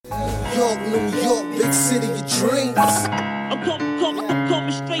New York, big city of dreams. I'm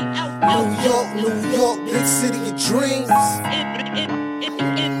coming straight out. New York, big city of dreams.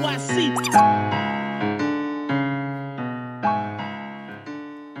 NYC.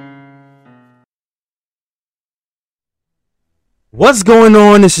 What's going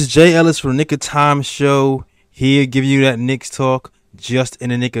on? This is Jay Ellis from Knick of Time Show. Here, giving you that Knicks talk just in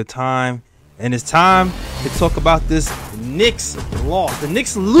the nick of time. And it's time to talk about this Knicks loss. The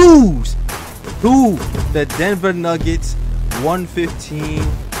Knicks lose to the Denver Nuggets 115 to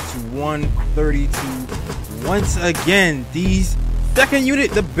 132. Once again, these second unit,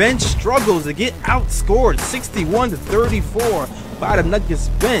 the bench struggles to get outscored 61 to 34 by the Nuggets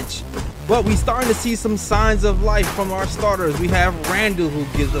bench. But we starting to see some signs of life from our starters. We have Randall, who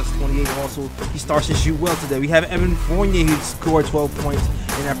gives us 28 also. He starts to shoot well today. We have Evan Fournier, who scored 12 points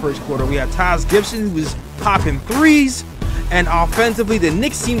in that first quarter. We have Taj Gibson, who was popping threes. And offensively, the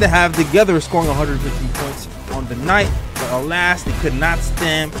Knicks seem to have together scoring 150 points on the night. But alas, they could not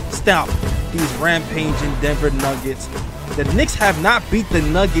stop these rampaging Denver Nuggets. The Knicks have not beat the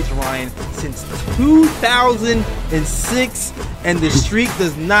Nuggets, Ryan, since 2006, and the streak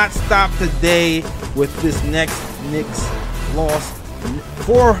does not stop today with this next Knicks loss.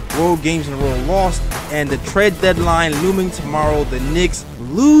 4 road games in a row lost, and the trade deadline looming tomorrow. The Knicks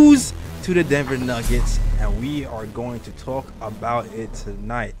lose to the Denver Nuggets, and we are going to talk about it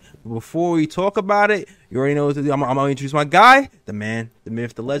tonight. Before we talk about it, you already know what to do. I'm going to introduce my guy, the man, the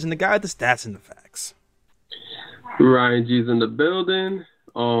myth, the legend, the guy with the stats and the facts. Ryan G's in the building.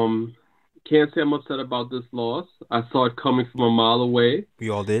 Can't say I'm upset about this loss. I saw it coming from a mile away. We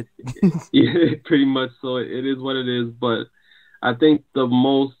all did. Yeah, pretty much so. It is what it is. But I think the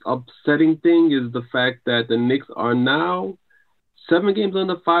most upsetting thing is the fact that the Knicks are now 7 games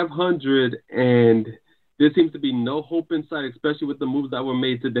under 500, and there seems to be no hope in sight, especially with the moves that were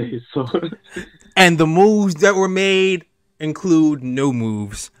made today. So, and the moves that were made include no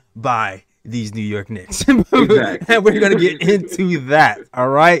moves by these New York Knicks. Exactly. And we're going to get into that, all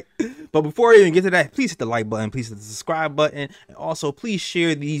right? But before we even get to that, please hit the like button, please hit the subscribe button, and also please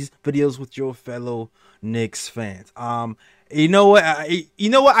share these videos with your fellow Knicks fans. You know what? I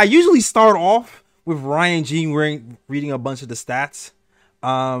usually start off with Ryan G reading a bunch of the stats.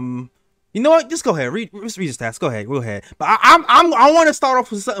 You know what? Just go ahead. Let's read the stats. Go ahead. But I want to start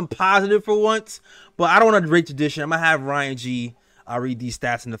off with something positive for once, but I don't want to break tradition. I'm going to have Ryan G read these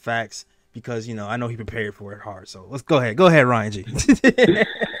stats and the facts, because, you know, I know he prepared for it hard. So let's go ahead. Go ahead, Ryan G.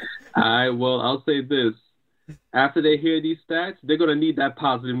 All right, well, I'll say this. After they hear these stats, they're going to need that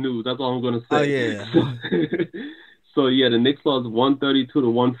positive news. That's all I'm going to say. Oh, yeah. So, the Knicks lost 132 to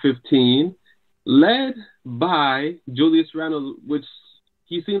 115, led by Julius Randle, which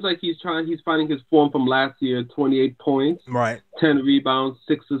he seems like he's finding his form from last year, 28 points, right, 10 rebounds,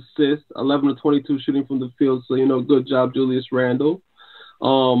 6 assists, 11 to 22 shooting from the field. So, good job, Julius Randle.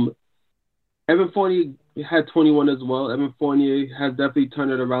 Evan Fournier had 21 as well. Evan Fournier has definitely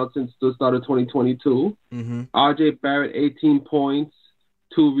turned it around since the start of 2022. Mm-hmm. RJ Barrett, 18 points,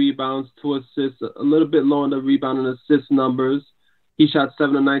 2 rebounds, 2 assists, a little bit low on the rebound and assist numbers. He shot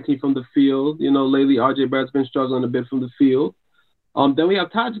 7 of 19 from the field. Lately RJ Barrett's been struggling a bit from the field. Then we have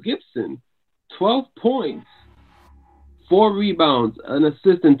Taj Gibson, 12 points, 4 rebounds, an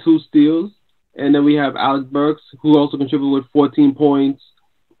assist and 2 steals. And then we have Alex Burks, who also contributed with 14 points.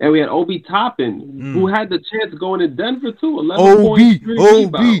 And we had Obi Toppin, who had the chance going to Denver, too. 11 points, 3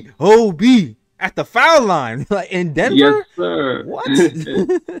 rebounds. Obi, at the foul line, like in Denver? Yes, sir. What?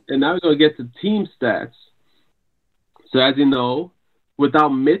 And now we're going to get to team stats. So, as you know, without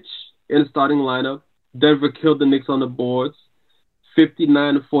Mitch in the starting lineup, Denver killed the Knicks on the boards,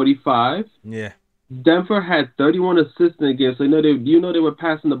 59 to 45. Yeah. Denver had 31 assists in the game, so they were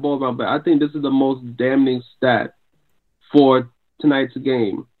passing the ball around, but I think this is the most damning stat for tonight's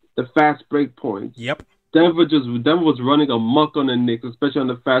game. The fast break points. Yep. Denver was running amok on the Knicks, especially on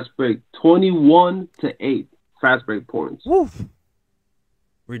the fast break. 21 to 8 fast break points. Woof.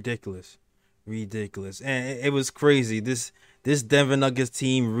 Ridiculous. And it was crazy. This Denver Nuggets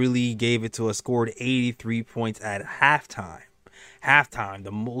team really gave it to us. Scored 83 points at halftime.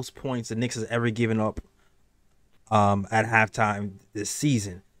 The most points the Knicks has ever given up at halftime this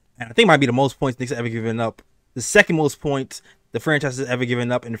season. And I think it might be the most points the Knicks have ever given up. The second most points the franchise has ever given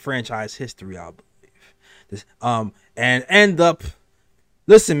up in franchise history, I believe. And end up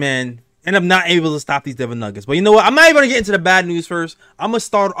not able to stop these Denver Nuggets. But you know what? I'm not even gonna get into the bad news first. I'm gonna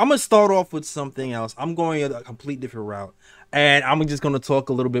start off with something else. I'm going a complete different route, and I'm just gonna talk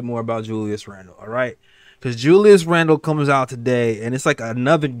a little bit more about Julius Randle. All right, Because Julius Randle comes out today, and it's like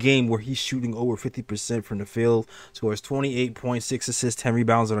another game where he's shooting over 50% from the field. Scores 28.6 assists, 10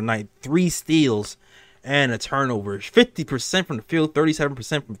 rebounds on the night, 3 steals, and a turnover. 50% from the field,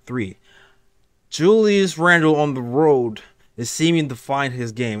 37% from 3. Julius Randle on the road is seeming to find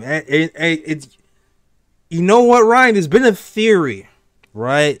his game. And it's, you know what, Ryan? There's been a theory,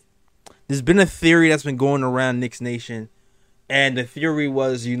 right? There's been a theory that's been going around Knicks Nation. And the theory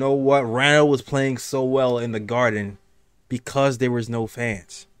was, you know what? Randle was playing so well in the Garden because there was no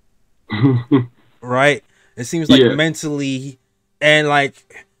fans. Right? It seems like mentally, and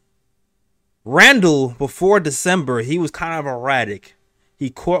like Randle, before December, he was kind of erratic. He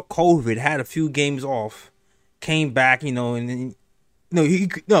caught COVID, had a few games off, came back, you know, and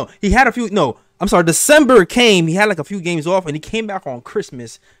December came, he had like a few games off, and he came back on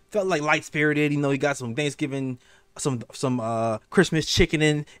Christmas. Felt like light spirited, you know, he got some Thanksgiving, some Christmas chicken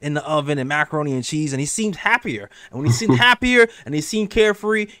in the oven and macaroni and cheese, and he seemed happier. And when he seemed happier and he seemed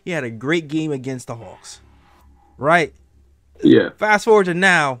carefree, he had a great game against the Hawks. Right? Yeah. Fast forward to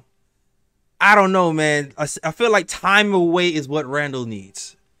now, I don't know, man. I feel like time away is what Randle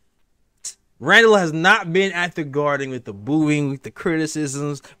needs. Randle has not been at the Garden with the booing, with the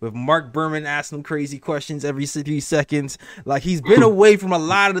criticisms, with Mark Berman asking him crazy questions every 3 seconds. Like, he's been away from a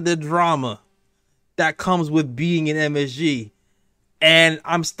lot of the drama that comes with being in MSG. And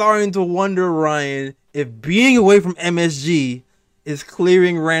I'm starting to wonder, Ryan, if being away from MSG is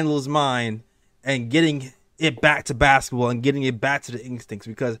clearing Randle's mind and getting it back to basketball and getting it back to the instincts,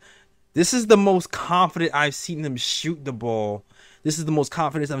 because this is the most confident I've seen him shoot the ball. This is the most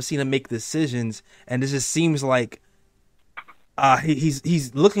confident I've seen him make decisions. And it just seems like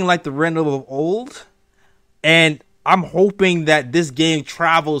he's looking like the Randle of old. And I'm hoping that this game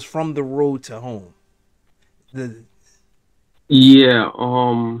travels from the road to home. It's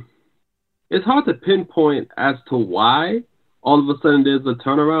hard to pinpoint as to why all of a sudden there's a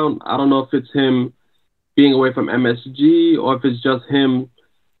turnaround. I don't know if it's him being away from MSG or if it's just him,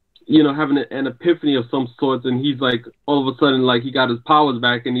 you know, having an epiphany of some sorts, and he's like, all of a sudden, like, he got his powers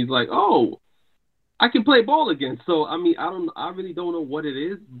back, and he's like, oh, I can play ball again. So, I mean, I really don't know what it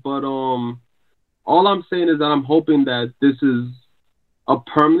is, but all I'm saying is that I'm hoping that this is a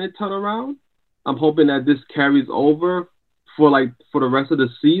permanent turnaround. I'm hoping that this carries over for the rest of the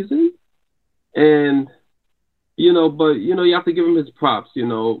season. And, you know, but, you know, you have to give him his props. You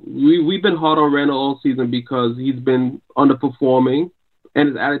know, we've been hard on Randle all season because he's been underperforming and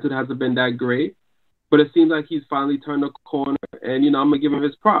his attitude hasn't been that great. But it seems like he's finally turned the corner, and, you know, I'm going to give him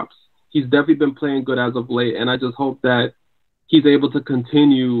his props. He's definitely been playing good as of late, and I just hope that he's able to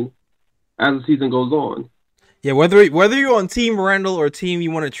continue as the season goes on. Yeah, whether you're on Team Randle or team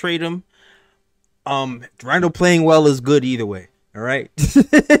you want to trade him, Randle playing well is good either way. All right.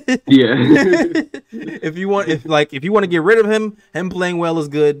 Yeah. if you want to get rid of him playing well is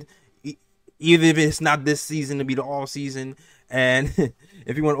good. Even if it's not this season, to be the all season. And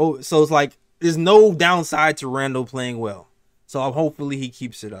if you want, so it's like there's no downside to Randle playing well. So hopefully he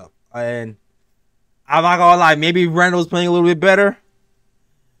keeps it up. And I'm not gonna lie, maybe Randle's playing a little bit better.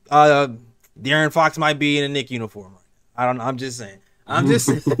 De'Aaron Fox might be in a Knick uniform. I don't know. I'm just saying. I'm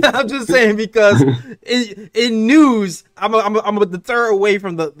just saying because in news, I'm gonna deter away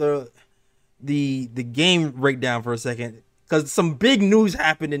from the game breakdown for a second, because some big news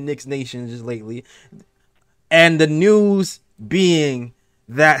happened in Knicks Nation just lately, and the news being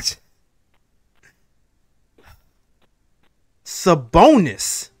that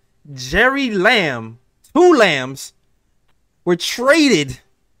Sabonis, Jerry Lamb, 2 Lambs were traded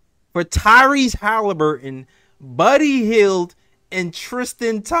for Tyrese Halliburton, Buddy Hield, and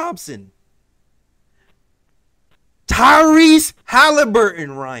Tristan Thompson. Tyrese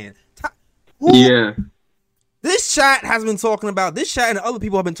Halliburton, Ryan. Yeah. This chat has been talking about, this chat and other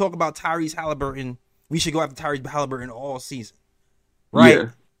people have been talking about Tyrese Halliburton. We should go after Tyrese Halliburton all season. Right? Yeah.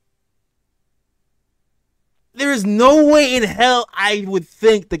 There is no way in hell I would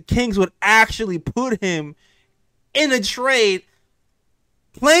think the Kings would actually put him in a trade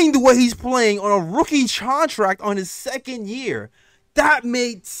playing the way he's playing on a rookie contract on his second year. That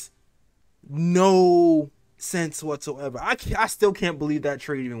makes no sense whatsoever. I still can't believe that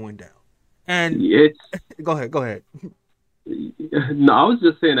trade even went down. And go ahead. No, I was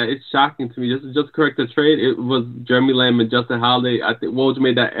just saying that it's shocking to me. Just correct the trade. It was Jeremy Lamb and Justin Holiday. I think Woj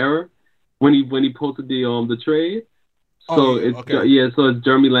made that error when he posted the trade. So so it's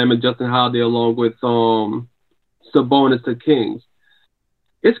Jeremy Lamb and Justin Holiday along with Sabonis to Kings.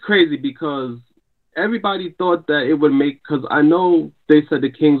 It's crazy because everybody thought that it would make, because I know they said the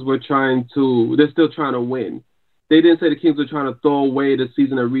Kings were they're still trying to win. They didn't say the Kings were trying to throw away the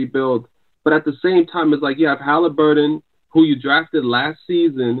season and rebuild. But at the same time, it's like you have Halliburton, who you drafted last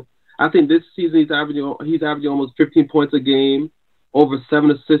season. I think this season he's averaging almost 15 points a game, over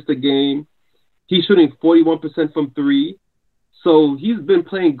 7 assists a game. He's shooting 41% from three. So he's been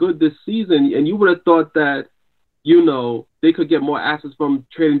playing good this season, and you would have thought that, they could get more assets from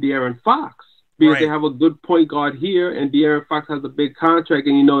trading De'Aaron Fox because they have a good point guard here, and De'Aaron Fox has a big contract,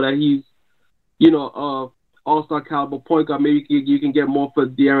 and you know that he's, all-star caliber point guard. Maybe you can get more for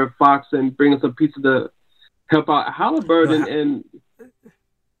De'Aaron Fox and bring us a piece of the help out Halliburton, and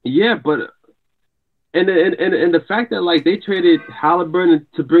the fact that like they traded Halliburton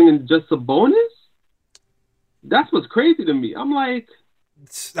to bring in just Sabonis, that's what's crazy to me. I'm like,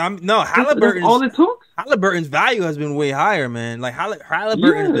 Halliburton. All it took. Halliburton's value has been way higher, man. Like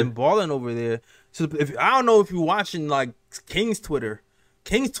Halliburton has been balling over there. So I don't know if you're watching like King's Twitter.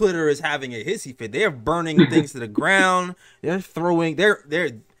 King's Twitter is having a hissy fit. They're burning things to the ground. They're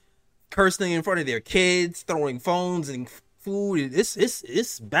cursing in front of their kids, throwing phones and food.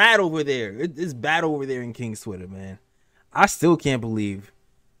 It's bad over there. It's bad over there in King's Twitter, man. I still can't believe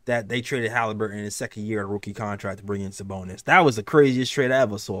that they traded Halliburton in his second year of rookie contract to bring in Sabonis. That was the craziest trade I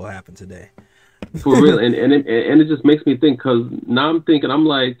ever saw happen today. For real, and it just makes me think, because now I'm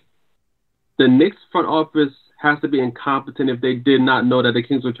like, the Knicks front office has to be incompetent if they did not know that the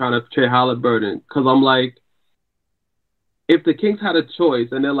Kings were trying to trade Halliburton. Because I'm like, if the Kings had a choice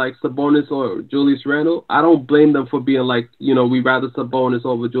and they're like Sabonis or Julius Randle, I don't blame them for being like, we'd rather Sabonis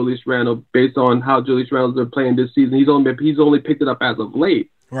over Julius Randle based on how Julius Randle's been playing this season. He's only picked it up as of late.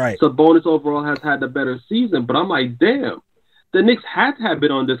 Right. Sabonis overall has had the better season, but I'm like, damn, the Knicks had to have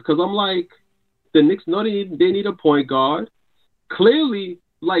been on this, because I'm like, the Knicks know they need a point guard. Clearly,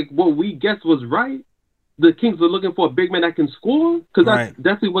 like what we guessed was right. The Kings are looking for a big man that can score, because that's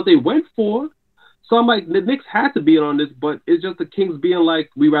definitely what they went for. So I'm like, the Knicks had to be on this, but it's just the Kings being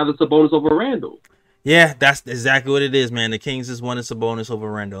like, we rather Sabonis over Randle. Yeah, that's exactly what it is, man. The Kings just wanted Sabonis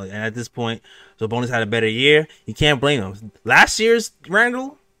over Randle, and at this point, Sabonis had a better year. You can't blame him. Last year's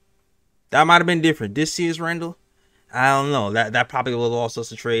Randle, that might have been different. This year's Randle, I don't know. That probably would have lost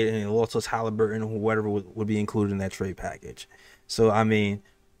us a trade, and it lost us Halliburton or whatever would be included in that trade package. So I mean,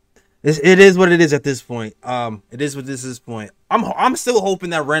 it is what it is at this point. It is what this is point. I'm still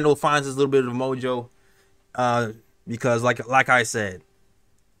hoping that Randle finds his little bit of mojo, because like I said,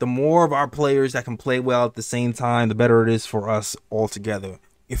 the more of our players that can play well at the same time, the better it is for us all together.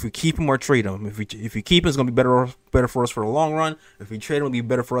 If we keep him or trade him, if we keep him, it's gonna be better for us for the long run. If we trade him, it'll be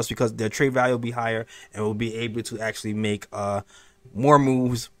better for us because their trade value will be higher, and we'll be able to actually make more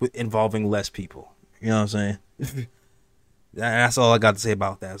moves involving less people. You know what I'm saying? That's all I got to say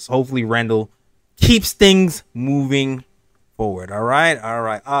about that. So hopefully Randle keeps things moving forward. All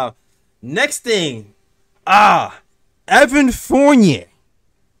right. Next thing, Evan Fournier,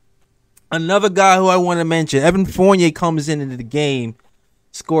 another guy who I want to mention. Evan Fournier comes into the game,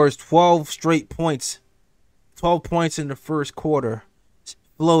 scores 12 straight points, 12 points in the first quarter,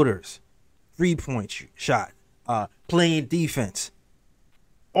 floaters, 3-point shot, playing defense.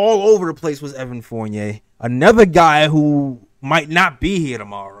 All over the place was Evan Fournier. Another guy who might not be here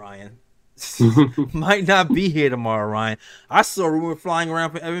tomorrow, Ryan. Might not be here tomorrow, Ryan. I saw a rumor flying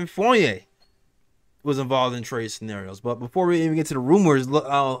around for Evan Fournier was involved in trade scenarios. But before we even get to the rumors,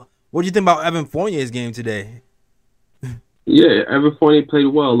 what do you think about Evan Fournier's game today? Yeah, Evan Fournier played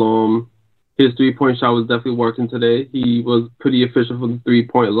well. His 3-point shot was definitely working today. He was pretty efficient from the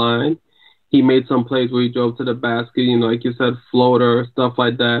 3-point line. He made some plays where he drove to the basket, like you said, floater, stuff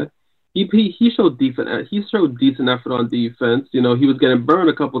like that. He showed decent effort on defense. He was getting burned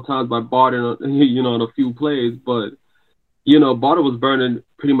a couple times by Barton, on a few plays, but Barton was burning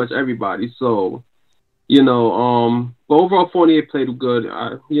pretty much everybody. So, but overall Fournier played good.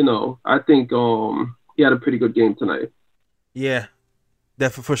 I think he had a pretty good game tonight. Yeah,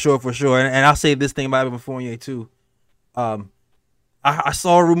 for sure. And I'll say this thing about Evan Fournier too. I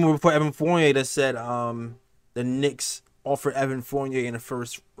saw a rumor before Evan Fournier that said the Knicks offered Evan Fournier in the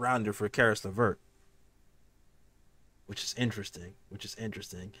first rounder for Karis LeVert, which is interesting.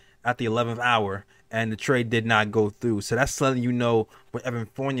 At the 11th hour, and the trade did not go through. So that's letting you know what Evan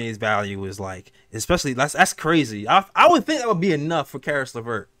Fournier's value is like. Especially that's crazy. I would think that would be enough for Karis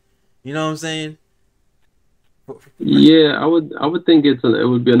LeVert. You know what I'm saying? Yeah, I would think it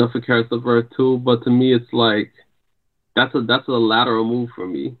would be enough for Karis LeVert too. But to me, it's like that's a lateral move for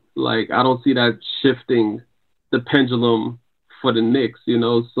me. Like I don't see that shifting the pendulum for the Knicks,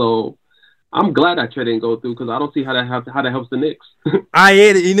 so I'm glad that trade didn't go through because I don't see how that helps the Knicks.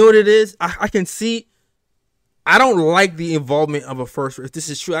 You know what it is? I can see. I don't like the involvement of a first. If this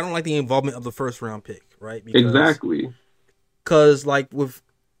is true, I don't like the involvement of the first round pick, right? Exactly. Because like with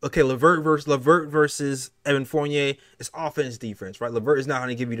okay, Levert versus Evan Fournier is offense defense, right? Levert is not going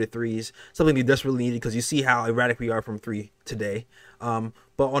to give you the threes, something he desperately needed because you see how erratic we are from three today. But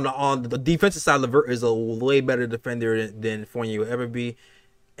on the defensive side, Levert is a way better defender than Fournier will ever be,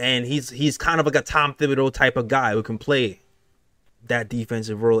 and he's kind of like a Tom Thibodeau type of guy who can play that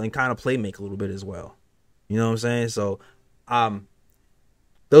defensive role and kind of play make a little bit as well. You know what I'm saying? So,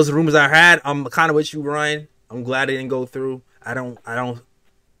 those are rumors I had. I'm kind of with you, Ryan. I'm glad it didn't go through. I don't.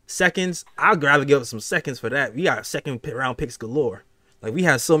 Seconds, I'd rather give up some seconds for that. We got second round picks galore. Like, we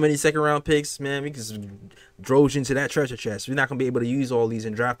have so many second round picks, man. We just drove into that treasure chest. We're not going to be able to use all these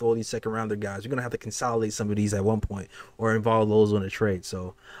and draft all these second rounder guys. We're going to have to consolidate some of these at one point or involve those on a trade.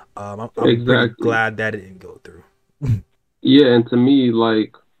 So I'm pretty glad that it didn't go through. Yeah, and to me,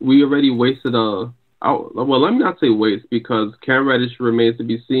 like, we already wasted well, let me not say waste, because Cam Reddish remains to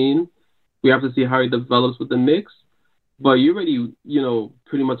be seen. We have to see how he develops with the Knicks. But you already,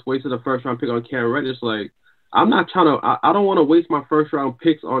 pretty much wasted a first-round pick on Cam Reddish. Like, I'm not trying to – I don't want to waste my first-round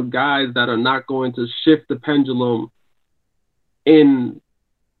picks on guys that are not going to shift the pendulum in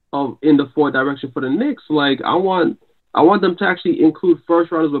the forward direction for the Knicks. Like, I want them to actually include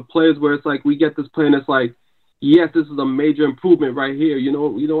first-rounders with players where it's like we get this play and it's like, yes, this is a major improvement right here. You know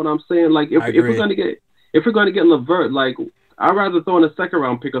what I'm saying? Like, if we're going to get Levert, like – I'd rather throw in a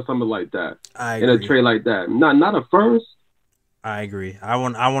second-round pick or something like that in a trade like that. Not a first. I agree. I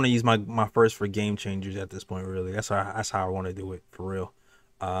want to use my first for game changers at this point. Really, that's how I want to do it for real.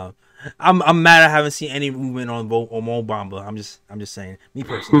 I'm mad I haven't seen any movement on Mo Bamba. I'm just saying, me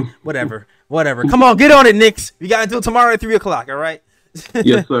personally. whatever. Come on, get on it, Knicks. We got until tomorrow at 3:00. All right.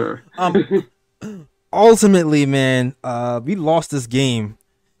 Yes, sir. Ultimately, man, we lost this game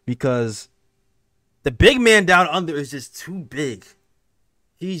because the big man down under is just too big.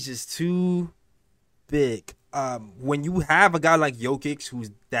 He's just too big. When you have a guy like Jokic who's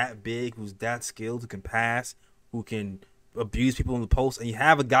that big, who's that skilled, who can pass, who can abuse people in the post, and you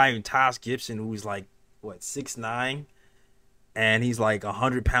have a guy in Taj Gibson who's like, 6'9", and he's like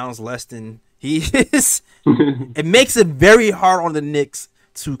 100 pounds less than he is, it makes it very hard on the Knicks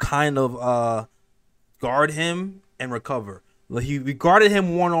to kind of guard him and recover. We guarded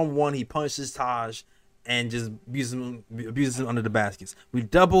him one-on-one. He punishes Taj and just abuses him under the baskets. We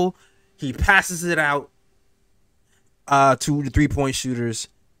double. He passes it out to the three-point shooters,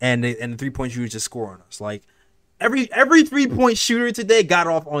 and the three-point shooters just score on us. Like, every three-point shooter today got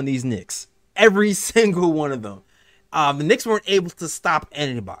off on these Knicks. Every single one of them. The Knicks weren't able to stop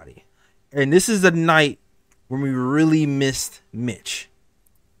anybody. And this is a night when we really missed Mitch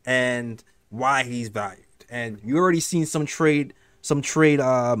and why he's valued. And you already seen some trade. You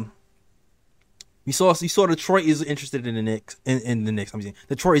saw Detroit is interested in the Knicks. In the Knicks,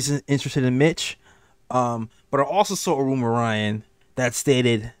 Detroit is interested in Mitch. But I also saw a rumor, Ryan, that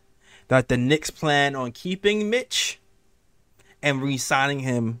stated that the Knicks plan on keeping Mitch and re-signing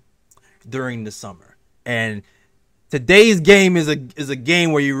him during the summer. And today's game is a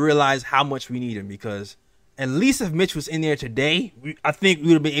game where you realize how much we need him, because at least if Mitch was in there today, I think we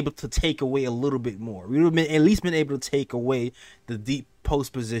would have been able to take away a little bit more. We would have at least been able to take away the deep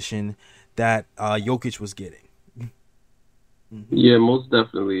post position that Jokic was getting. Yeah, most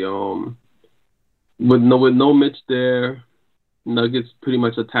definitely. With no Mitch there, Nuggets pretty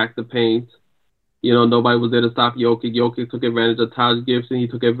much attacked the paint. Nobody was there to stop Jokic. Jokic took advantage of Taj Gibson. He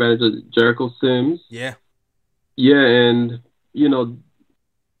took advantage of Jericho Sims. Yeah. Yeah, and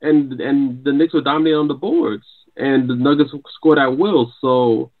and the Knicks were dominating on the boards, and the Nuggets scored at will.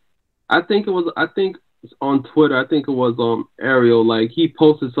 So I think on Twitter, it was Ariel, like, he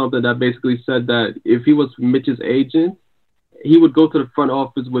posted something that basically said that if he was Mitch's agent, he would go to the front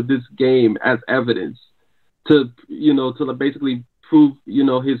office with this game as evidence to basically prove,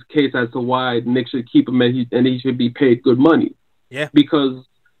 his case as to why Knicks should keep him and he should be paid good money. Yeah. Because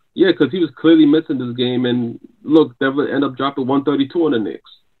he was clearly missing this game, and look, they would end up dropping 132 on the Knicks.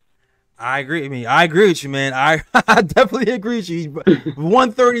 I agree. I agree with you, man. I definitely agree with you.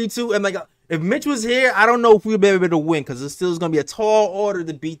 132, and like, if Mitch was here, I don't know if we'd be able to win, because it still is going to be a tall order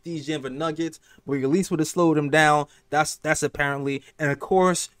to beat these Denver Nuggets, but you at least would have slowed them down. That's apparently. And of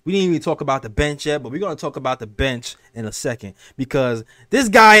course, we didn't even talk about the bench yet, but we're going to talk about the bench in a second, because this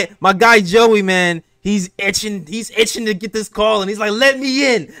guy, my guy Joey, man, he's itching to get this call, and he's like, let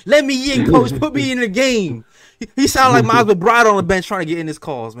me in, coach, put me in the game. He sounded like Miles McBride on the bench trying to get in his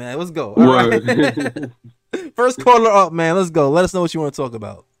calls, man. Let's go. All right. First caller up, man. Let's go. Let us know what you want to talk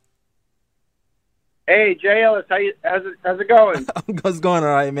about. Hey, Jay Ellis, how's it going? It's going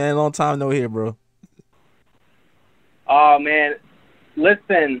all right, man. Long time no hear, bro. Oh, man.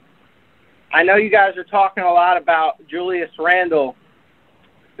 Listen, I know you guys are talking a lot about Julius Randle.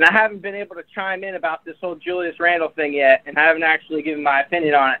 and I haven't been able to chime in about this whole Julius Randle thing yet, and I haven't actually given my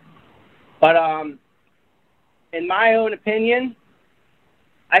opinion on it. But in my own opinion,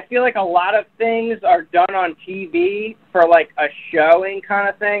 I feel like a lot of things are done on TV for like a showing kind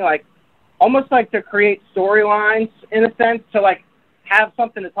of thing, like almost like to create storylines in a sense, to like have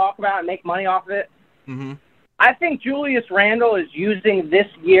something to talk about and make money off of it. Mm-hmm. I think Julius Randle is using this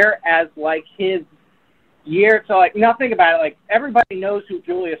year as like his year to like nothing about it. Like everybody knows who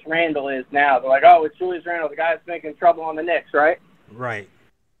Julius Randle is now. They're like, oh, it's Julius Randle, the guy that's making trouble on the Knicks, right? Right.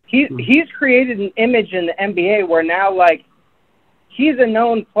 He's created an image in the NBA where now like he's a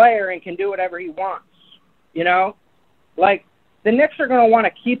known player and can do whatever he wants. You know, like the Knicks are going to want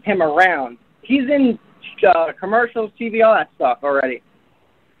to keep him around. He's in commercials, TV, all that stuff already.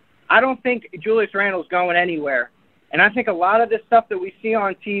 I don't think Julius Randle's going anywhere. And I think a lot of this stuff that we see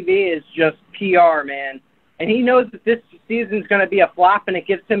on TV is just PR, man. And he knows that this season's going to be a flop, and it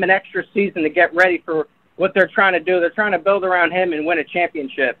gives him an extra season to get ready for what they're trying to do. They're trying to build around him and win a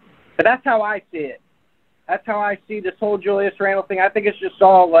championship. But that's how I see it. That's how I see this whole Julius Randle thing. I think it's just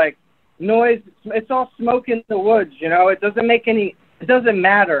all, like, noise. It's all smoke in the woods, you know? It doesn't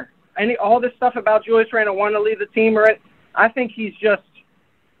matter. All this stuff about Julius Randle wanting to leave the team, I think he's just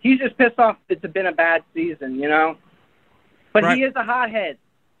pissed off it's been a bad season, you know? But right. He is a hothead.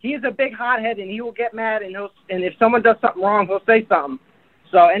 He is a big hothead, and he will get mad, and if someone does something wrong, he'll say something.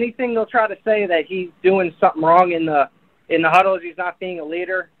 So anything they'll try to say that he's doing something wrong in the huddles, he's not being a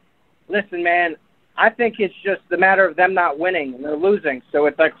leader. Listen, man, I think it's just the matter of them not winning, and they're losing. So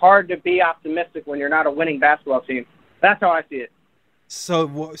it's like hard to be optimistic when you're not a winning basketball team. That's how I see it. So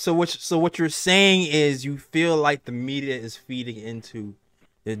what you're saying is you feel like the media is feeding into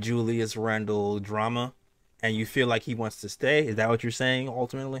the Julius Randle drama, and you feel like he wants to stay? Is that what you're saying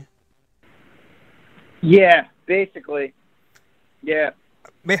ultimately? Yeah, basically. Yeah.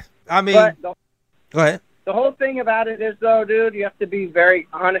 I mean, go ahead. The whole thing about it is, though, dude, you have to be very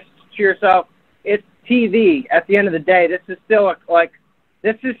honest to yourself. It's TV at the end of the day. This is still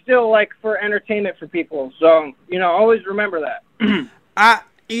like for entertainment for people. So, always remember that.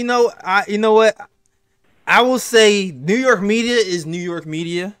 You know what? I will say New York media is New York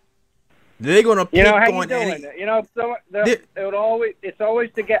media. They're gonna pick on any. It's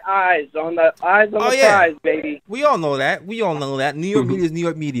always to get eyes on the prize, baby. We all know that. New York media is New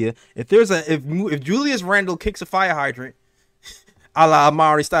York media. If if Julius Randle kicks a fire hydrant, a la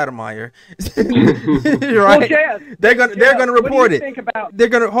Amari Stoudemire, right? Well, yeah. They're gonna report it.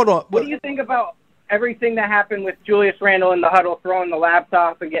 Hold on. What do you think about everything that happened with Julius Randle in the huddle, throwing the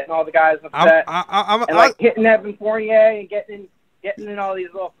laptop and getting all the guys upset, hitting Evan Fournier and getting in all these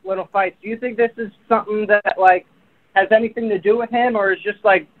little fights? Do you think this is something that has anything to do with him, or is just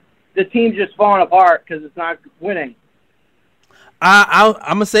the team just falling apart because it's not winning? I'm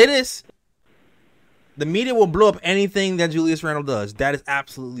gonna say this: the media will blow up anything that Julius Randle does. That is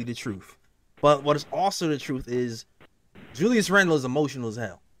absolutely the truth. But what is also the truth is Julius Randle is emotional as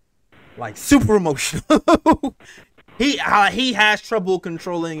hell. Super emotional. He has trouble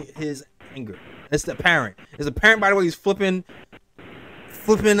controlling his anger. It's apparent. It's apparent by the way he's flipping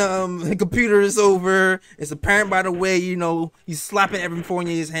computers over. It's apparent by the way, he's slapping Evan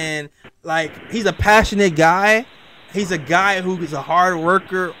Fournier's hand. He's a passionate guy. He's a guy who is a hard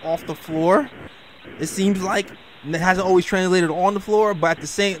worker off the floor. It seems like it hasn't always translated on the floor, but at the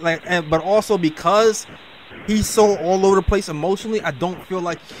same but also because he's so all over the place emotionally, I don't feel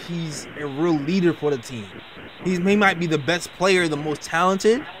like he's a real leader for the team. He might be the best player, the most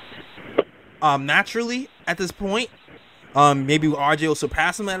talented, naturally at this point. Maybe RJ will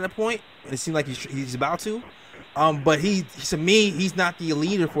surpass him at that point. It seems like he's about to. But to me, he's not the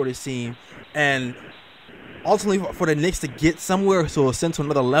leader for this team. And ultimately, for the Knicks to get somewhere, so ascend to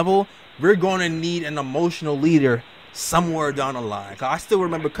another level, we're going to need an emotional leader somewhere down the line. I still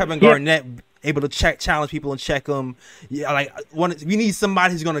remember Kevin Garnett able to challenge people and check them. Yeah, we need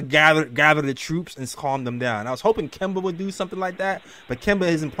somebody who's going to gather the troops and calm them down. I was hoping Kemba would do something like that, but Kemba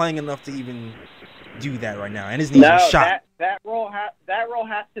isn't playing enough to even do that right now, and his knees are shot. That role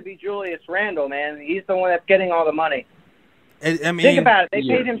has to be Julius Randle, man. He's the one that's getting all the money. I mean, think about it. They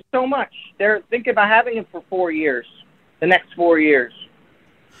paid him so much. They're thinking about having him for 4 years, the next 4 years.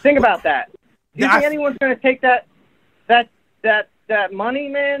 Think about that. Do you think anyone's going to take that money,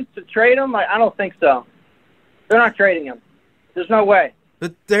 man, to trade him? I don't think so. They're not trading him. There's no way.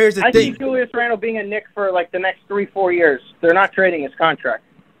 But there's a thing. I see Julius Randle being a Knick for the next 3-4 years. They're not trading his contract.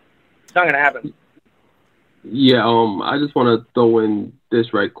 It's not going to happen. Yeah, I just want to throw in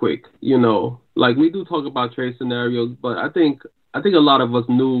this right quick. We do talk about trade scenarios, but I think I think a lot of us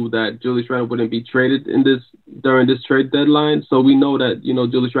knew that Julius Randle wouldn't be traded during this trade deadline. So we know that,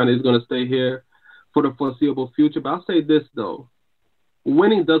 Julius Randle is going to stay here for the foreseeable future. But I'll say this, though.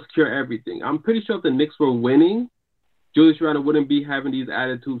 Winning does cure everything. I'm pretty sure if the Knicks were winning, Julius Randle wouldn't be having these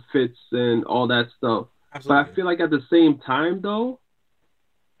attitude fits and all that stuff. Absolutely. But I feel like at the same time, though,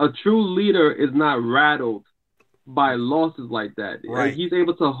 a true leader is not rattled by losses like that. Right. And he's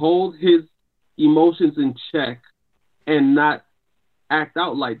able to hold his emotions in check and not act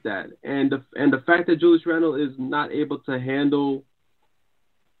out like that. And the fact that Julius Randle is not able to handle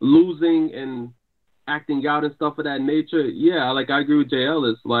losing and acting out and stuff of that nature, I agree with Jay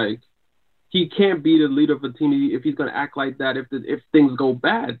Ellis. He can't be the leader of a team if he's going to act like that. If things go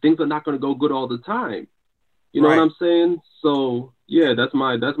bad, things are not going to go good all the time. You know what I'm saying? So that's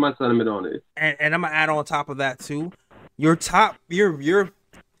my sentiment on it. And I'm gonna add on top of that too. Your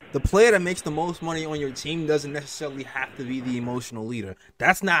the player that makes the most money on your team doesn't necessarily have to be the emotional leader.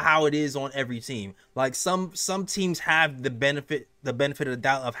 That's not how it is on every team. Like some teams have the benefit of the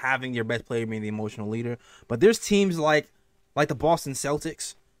doubt of having your best player being the emotional leader. But there's teams like the Boston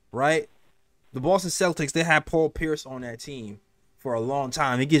Celtics, right? The Boston Celtics, they had Paul Pierce on that team for a long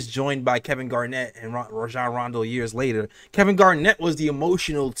time. He gets joined by Kevin Garnett and Rajon Rondo years later. Kevin Garnett was the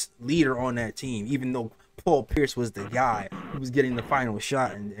emotional leader on that team, even though Paul Pierce was the guy who was getting the final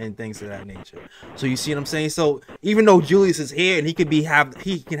shot and things of that nature. So you see what I'm saying? So even though Julius is here and he can have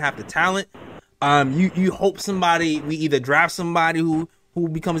the talent, you hope we either draft somebody who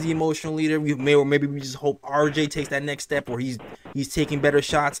becomes the emotional leader. Maybe we just hope RJ takes that next step, or he's taking better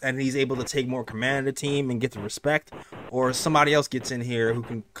shots and he's able to take more command of the team and get the respect, or somebody else gets in here who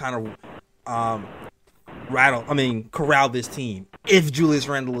can kind of corral this team if Julius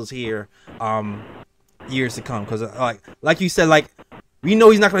Randle is here years to come. Because like you said, we know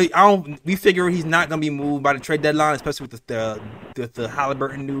he's not gonna. We figure he's not gonna be moved by the trade deadline, especially with the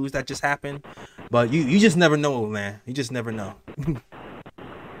Halliburton news that just happened. But you just never know, man. You just never know.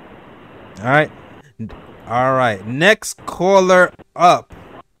 All right. Next caller up.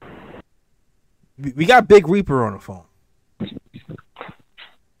 We got Big Reaper on the phone.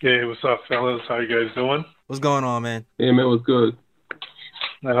 Hey, what's up, fellas? How you guys doing? What's going on, man? Hey, man, what's good?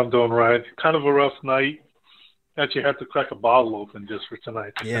 Man, I'm doing right. Kind of a rough night. Actually, had to crack a bottle open just for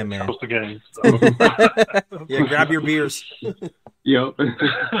tonight. Yeah, man. Post the game. So. Yeah, grab your beers. Yep.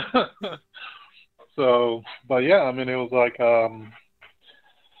 So, but yeah, I mean, it was like,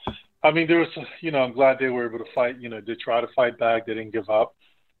 there was, I'm glad they were able to fight. They tried to fight back. They didn't give up.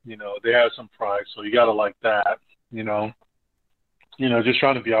 They had some pride, so you got to like that, just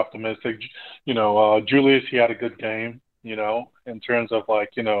trying to be optimistic. Julius, he had a good game, in terms of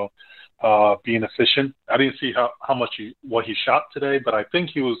being efficient. I didn't see how much what he shot today, but I think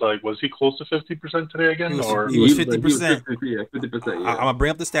he was was he close to 50% today again? He was 50%. 50%, yeah. I'm going to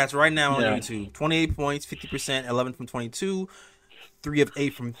bring up the stats right now on Yeah. YouTube. 28 points, 50%, 11 from 22, 3 of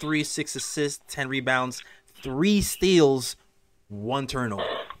 8 from 3, 6 assists, 10 rebounds, 3 steals, 1 turnover.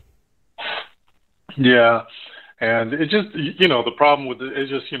 Yeah. And it just, the problem with it is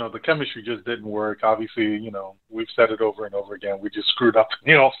just, the chemistry just didn't work. Obviously, we've said it over and over again. We just screwed up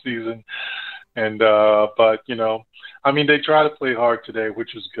in the off season. And, but, they tried to play hard today,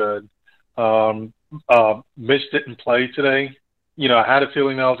 which was good. Mitch didn't play today. I had a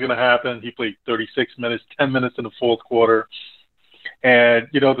feeling that was going to happen. He played 36 minutes, 10 minutes in the fourth quarter. And,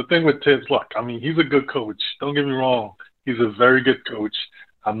 the thing with Tibbs, look, he's a good coach. Don't get me wrong. He's a very good coach.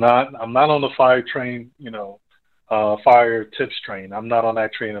 I'm not on the fire train, fire Tibbs train. I'm not on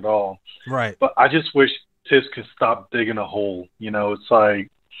that train at all. Right. But I just wish Tibbs could stop digging a hole. It's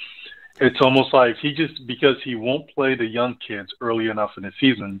almost like because he won't play the young kids early enough in the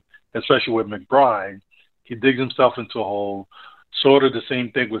season, especially with McBride, he digs himself into a hole. Sort of the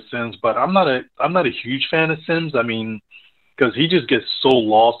same thing with Sims, but I'm not a huge fan of Sims. Because he just gets so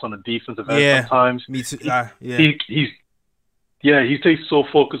lost on the defensive end sometimes. Me too. He stays so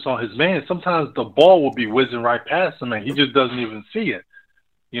focused on his man. Sometimes the ball will be whizzing right past him, and he just doesn't even see it,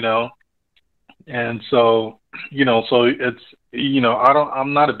 And so, so it's,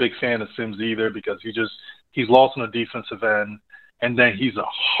 I'm not a big fan of Sims either, because he's lost on the defensive end, and then he's a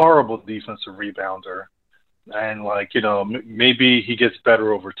horrible defensive rebounder. And maybe he gets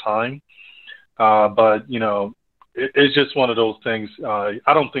better over time. But, it's just one of those things. I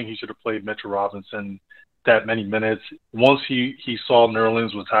don't think he should have played Mitchell Robinson that many minutes. Once he saw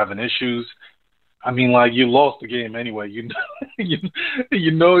Nerlens was having issues, you lost the game anyway. You're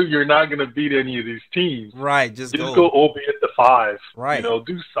not going to beat any of these teams. Right, just go OB at the 5. Right.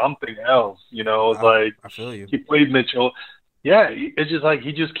 Do something else. I feel you. He played Mitchell. Yeah, it's just like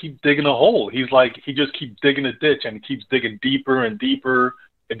he just keeps digging a hole. He just keeps digging a ditch and he keeps digging deeper and deeper.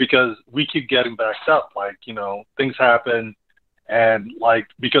 And because we keep getting backed up, things happen, and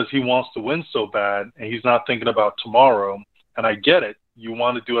because he wants to win so bad and he's not thinking about tomorrow. And I get it. You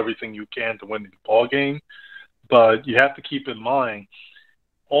want to do everything you can to win the ball game, but you have to keep in mind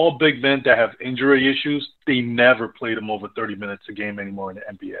all big men that have injury issues, they never play them over 30 minutes a game anymore in the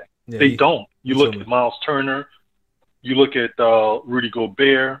NBA. Yeah, they don't. You look at Miles Turner, you look at Rudy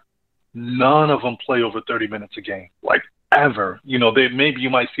Gobert, none of them play over 30 minutes a game, ever. Maybe you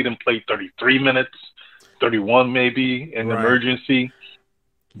might see them play 33 minutes, 31 maybe in emergency.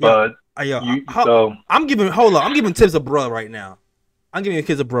 Yeah. But I'm giving tips a bro right now. I'm giving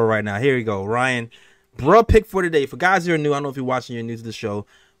kids a bro right now. Here you go, Ryan. Bro pick for today. For guys who are new, I don't know if you're watching, you're new to the show.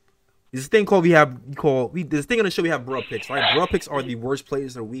 This thing called this thing on the show we have bro picks, right? Bro picks are the worst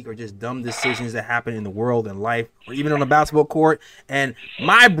plays of the week or just dumb decisions that happen in the world and life or even on a basketball court. And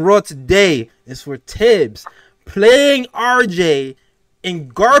my bro today is for Tibbs playing RJ in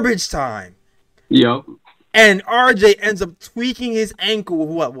garbage time. Yep. And RJ ends up tweaking his ankle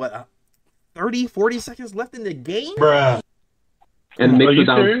with 30, 40 seconds left in the game? Bruh. And makes it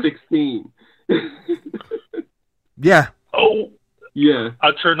down 16. Yeah. Oh. Yeah.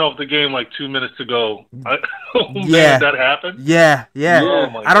 I turned off the game 2 minutes ago. Man, that happened? Yeah.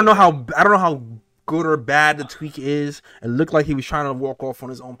 Oh I don't know how good or bad the tweak is. It looked like he was trying to walk off on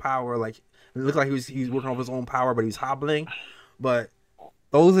his own power. It looked like he was working off his own power, but he was hobbling. But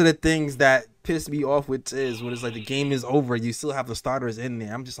those are the things that piss me off with Tiz when it's the game is over, you still have the starters in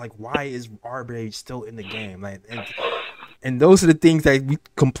there. I'm just why is RJ still in the game? And those are the things that we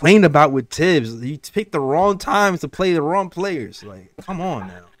complain about with Tibbs. You pick the wrong times to play the wrong players. Come on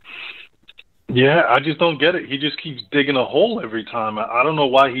now. Yeah, I just don't get it. He just keeps digging a hole every time. I don't know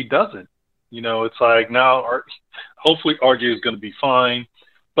why he does it. It's now, hopefully RJ is going to be fine.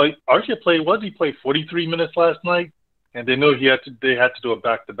 But RJ played 43 minutes last night, and they know they had to do a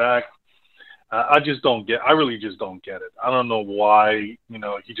back-to-back. I really just don't get it. I don't know why,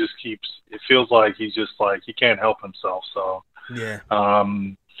 he just keeps, it feels like he's just he can't help himself. So, yeah.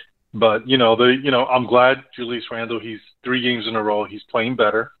 But, I'm glad Julius Randle, he's 3 games in a row. He's playing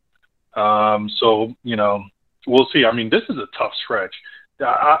better. So, we'll see. I mean, this is a tough stretch.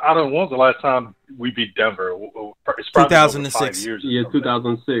 I don't know, when was the last time we beat Denver? It's probably 2006. 5 years. Yeah,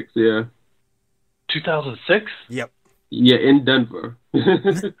 2006, yeah. 2006? Yep. Yeah, in Denver.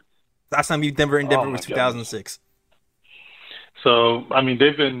 Last time we beat Denver in Denver was 2006. So, I mean,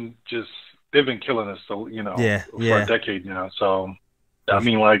 they've been killing us, for a decade now. So, I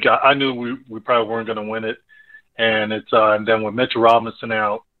mean, I knew we probably weren't going to win it. And and then with Mitchell Robinson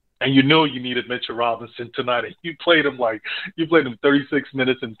out, and you needed Mitchell Robinson tonight, and you played him 36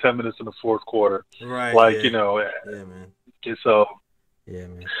 minutes and 10 minutes in the fourth quarter. Right. Yeah, man. So. Yeah,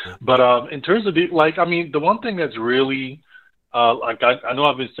 man. Yeah. But in terms of the one thing that's really I know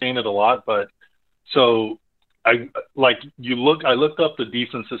I've been saying it a lot, but so I looked up the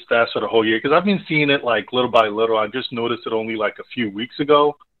defensive stats for the whole year because I've been seeing it little by little. I just noticed it only a few weeks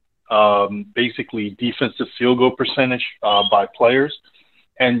ago. Basically defensive field goal percentage by players,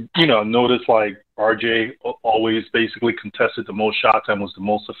 and notice RJ always basically contested the most shots and was the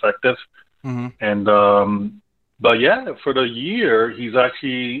most effective. Mm-hmm. And but yeah, for the year he's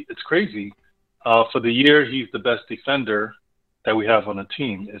actually, it's crazy. For the year he's the best defender that we have on the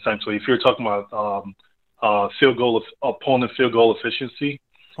team, essentially. If you're talking about opponent field goal efficiency.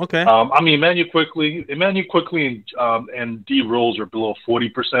 Okay. I mean, Emmanuel Quickly and D Rose are below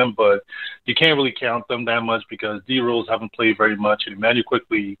 40%, but you can't really count them that much because D Rose haven't played very much, and Emmanuel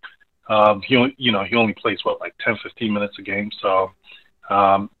Quickly, he only plays 10, 15 minutes a game, so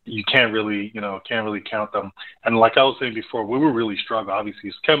you can't really count them. And like I was saying before, we were really struggling. Obviously,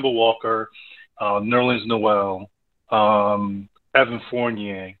 it's Kemba Walker, Nerlens Noel, Evan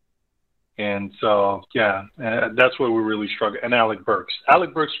Fournier. And so, yeah, that's where we're really struggling. And Alec Burks.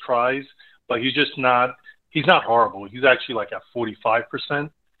 Alec Burks tries, but he's not horrible. He's actually at 45%.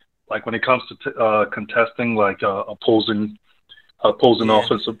 When it comes to contesting, opposing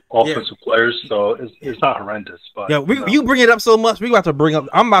offensive players. So it's not horrendous. But you bring it up so much. We about to bring up.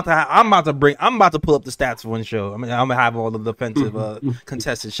 I'm about to pull up the stats for one show. I mean, I'm gonna have all the defensive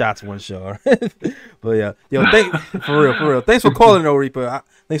contested shots one show. But yeah, for real. Thanks for calling, though, Reaper.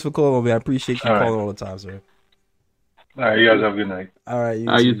 Thanks for calling, man. I appreciate you calling all the time, sir. All right, you guys have a good night. All right,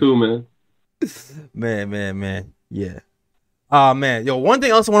 you too, man. Man. Yeah. Man, one thing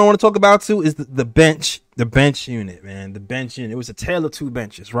else I want to talk about too is the bench unit, man. The bench unit. It was a tale of two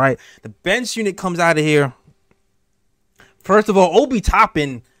benches, right? The bench unit comes out of here. First of all, Obi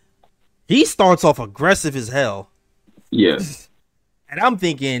Toppin, he starts off aggressive as hell. Yes. And I'm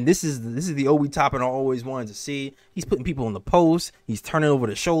thinking this is the Obi Toppin I always wanted to see. He's putting people in the post. He's turning over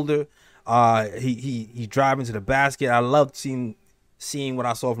the shoulder. He's driving to the basket. I loved seeing what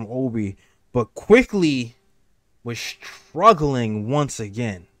I saw from Obi, but quickly was struggling once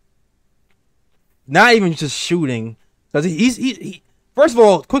again. Not even just shooting, because he first of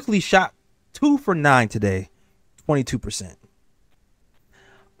all quickly shot 2 for 9 today, 22%.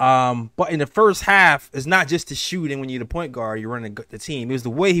 But in the first half, it's not just the shooting when you're the point guard, you're running the team. It was the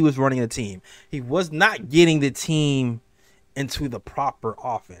way he was running the team. He was not getting the team into the proper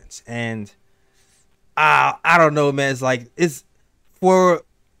offense. And I don't know, man. It's for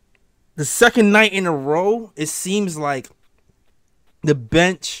the second night in a row, it seems like the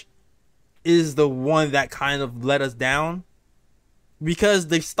bench is the one that kind of let us down. Because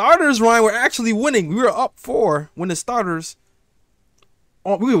the starters, Ryan, were actually winning. We were up 4 when the starters...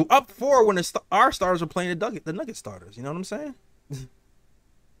 we were up 4 when our starters were playing the Nugget starters. You know what I'm saying?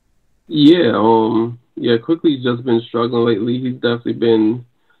 Yeah. Quickly's just been struggling lately. He's definitely been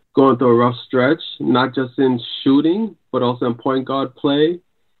going through a rough stretch, not just in shooting, but also in point guard play.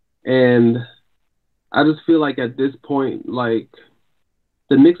 And I just feel like at this point, like,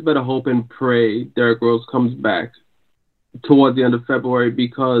 the Knicks better hope and pray Derrick Rose comes back towards the end of February,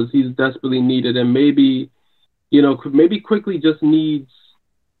 because he's desperately needed. And maybe Quickly just needs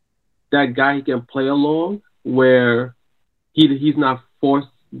that guy he can play along, where he's not forced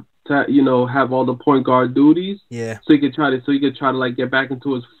to have all the point guard duties. Yeah. So he could try to like get back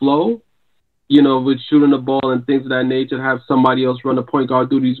into his flow, with shooting the ball and things of that nature. Have somebody else run the point guard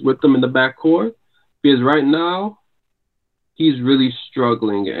duties with them in the backcourt, because right now he's really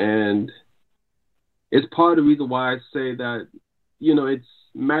struggling, and it's part of the reason why I say that it's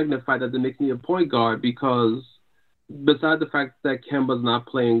magnified that the Knicks need a point guard, because besides the fact that Kemba's not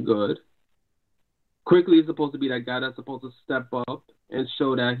playing good, Quickly is supposed to be that guy that's supposed to step up and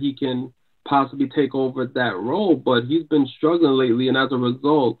show that he can possibly take over that role, but he's been struggling lately, and as a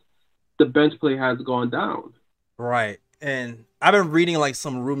result, the bench play has gone down. Right. And I've been reading like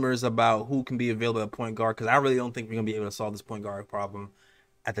some rumors about who can be available at point guard, because I really don't think we're going to be able to solve this point guard problem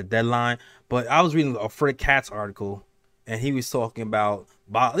at the deadline. But I was reading a Fred Katz article, and he was talking about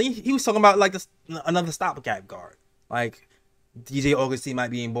like another stopgap guard. Like DJ Augustine might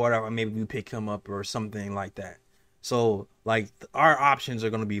be bought out, or maybe we pick him up or something like that. So like our options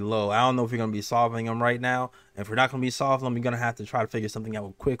are going to be low. I don't know if we're going to be solving them right now. If we're not going to be solving them, we're going to have to try to figure something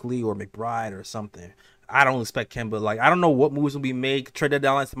out quickly, or McBride or something. I don't expect Kemba. Like, I don't know what moves will be made. Trade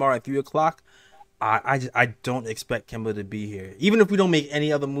deadline tomorrow at 3:00. I don't expect Kemba to be here. Even if we don't make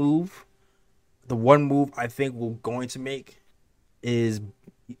any other move, the one move I think we're going to make is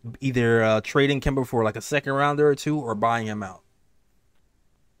either trading Kemba for like a second rounder or 2, or buying him out.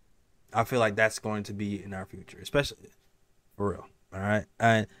 I feel like that's going to be in our future, especially for real. All right,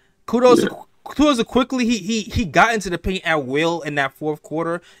 and kudos to Quickly. He got into the paint at will in that fourth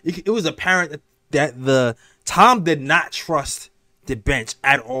quarter. It was apparent that the Tom did not trust the bench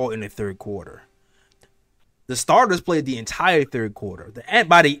at all in the third quarter. The starters played the entire third quarter.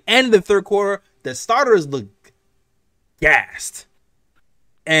 By the end of the third quarter, the starters looked gassed.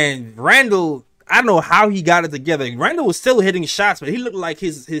 And Randall, I don't know how he got it together. Randall was still hitting shots, but he looked like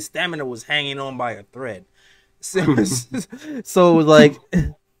his stamina was hanging on by a thread. So like,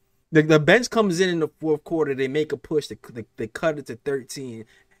 the bench comes in the fourth quarter. They make a push. They cut it to 13.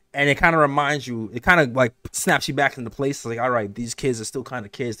 And it kind of reminds you, it kind of like snaps you back into place. It's like, all right, these kids are still kind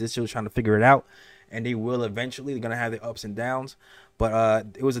of kids. They're still trying to figure it out. And they will eventually. They're going to have their ups and downs. But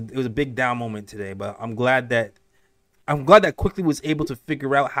it was a big down moment today. But I'm glad that Quickly was able to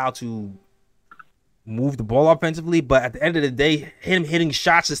figure out how to move the ball offensively. But at the end of the day, him hitting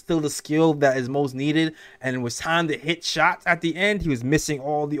shots is still the skill that is most needed. And it was time to hit shots at the end. He was missing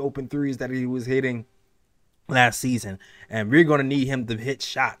all the open threes that he was hitting last season. And we're going to need him to hit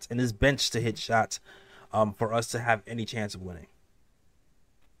shots and his bench to hit shots for us to have any chance of winning.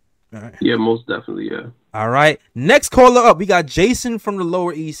 All right. Yeah, most definitely, yeah. All right. Next caller up, we got Jason from the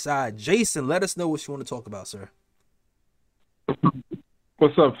Lower East Side. Jason, let us know what you want to talk about, sir.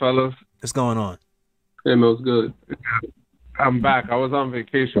 What's up, fellas? What's going on? Hey, man, it's good. I'm back. I was on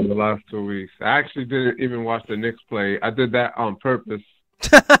vacation the last 2 weeks. I actually didn't even watch the Knicks play. I did that on purpose,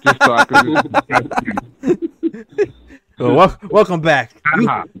 just so I could. Well, welcome back.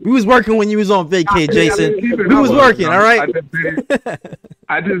 We was working when you was on vacation, Jason. We was working, all right?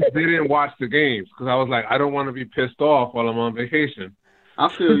 I just didn't watch the games because I was like, I don't want to be pissed off while I'm on vacation. I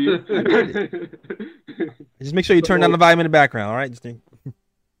feel you. Just make sure you turn down the volume in the background, all right?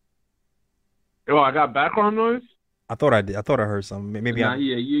 Oh, I got background noise? I thought I did. I thought I heard something. Maybe yeah,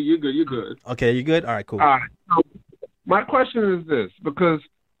 you're good. You're good. Okay, you good? All right, cool. So my question is this, because,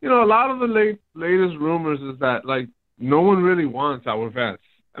 a lot of the latest rumors is that, like, no one really wants our vets.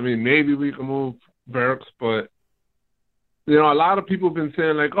 I mean, maybe we can move Burks, but, a lot of people have been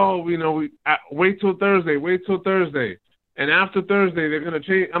saying, like, oh, wait till Thursday. And after Thursday, they're going to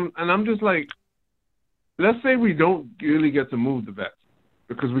change. And I'm just like, let's say we don't really get to move the vets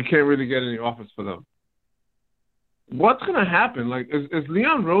because we can't really get any offers for them. What's going to happen? Like, is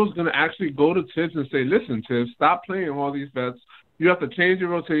Leon Rose going to actually go to Tibbs and say, listen, Tibbs, stop playing all these vets. You have to change your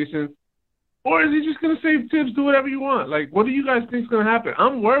rotation. Or is he just going to say, Tibbs, do whatever you want? Like, what do you guys think is going to happen?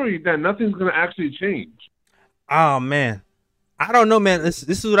 I'm worried that nothing's going to actually change. Oh, man. I don't know, man. This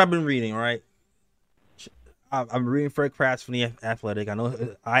is what I've been reading, right? I'm reading Fred Kratz from the Athletic. I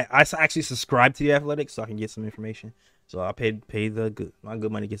know I actually subscribe to the Athletic so I can get some information. So I paid my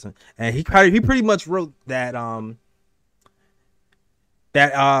good money to get some. And he pretty much wrote that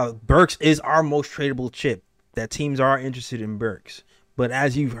Burks is our most tradable chip. That teams are interested in Burks. But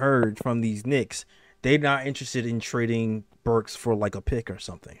as you've heard from these Knicks, they're not interested in trading Burks for like a pick or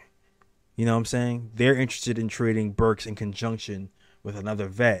something. You know what I'm saying? They're interested in trading Burks in conjunction with another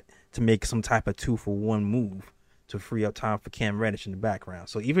vet to make some type of 2-for-1 move to free up time for Cam Reddish in the background.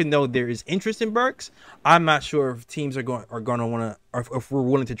 So even though there is interest in Burks, I'm not sure if teams are going to want to, or if we're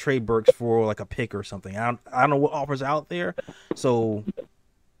willing to trade Burks for like a pick or something. I don't know what offers are out there. So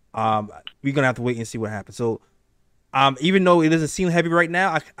we're gonna have to wait and see what happens. So even though it doesn't seem heavy right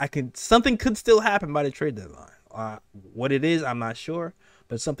now, something could still happen by the trade deadline. What it is, I'm not sure,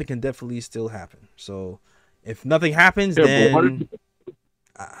 but something can definitely still happen. So if nothing happens, then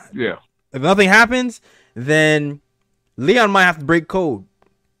if nothing happens, then Leon might have to break code,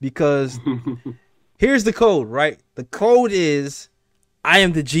 because here's the code, right? The code is, I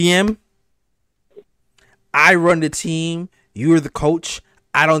am the GM. I run the team. You're the coach.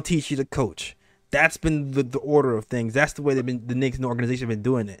 I don't teach you to coach. That's been the order of things. That's the way the Knicks and the organization have been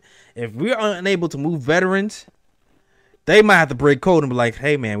doing it. If we're unable to move veterans, they might have to break code and be like,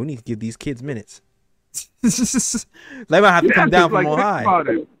 hey, man, we need to give these kids minutes. They might have to come down from on high.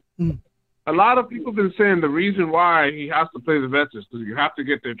 A lot of people have been saying the reason why he has to play the vets is because you have to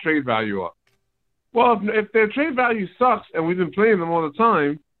get their trade value up. Well, if their trade value sucks and we've been playing them all the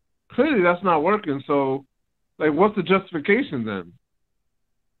time, clearly that's not working. So, like, what's the justification then?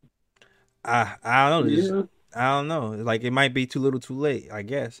 I don't know. I don't know. Like, it might be too little too late, I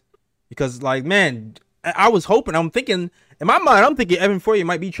guess. Because, like, man, I was hoping, I'm thinking, in my mind, I'm thinking Evan Fournier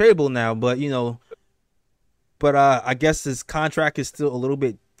might be tradable now, but, I guess his contract is still a little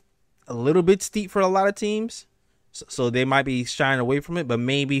bit steep for a lot of teams. So they might be shying away from it, but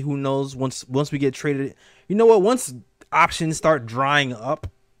maybe, who knows, once we get traded, you know what, once options start drying up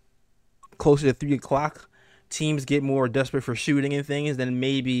closer to 3 o'clock, teams get more desperate for shooting and things, then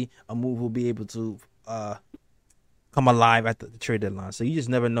maybe a move will be able to come alive at the trade deadline. So you just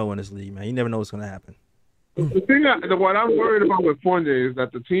never know in this league, man. You never know what's going to happen. The thing what I'm worried about with Fournier is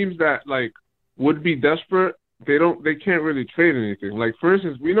that the teams that, like, would be desperate, they can't really trade anything. Like, for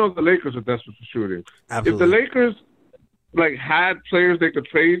instance, we know the Lakers are desperate for shooting. Absolutely. If the Lakers, like, had players they could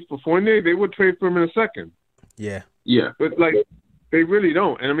trade for Fournier, they would trade for him in a second. Yeah. But, like, they really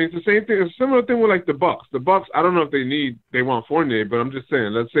don't. And I mean, it's the same thing. It's a similar thing with, like, the Bucks. The Bucks, I don't know if they want Fournier, but I'm just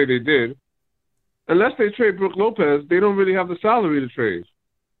saying, let's say they did. Unless they trade Brook Lopez, they don't really have the salary to trade.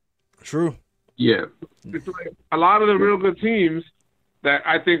 True. Yeah. It's like a lot of the real good teams that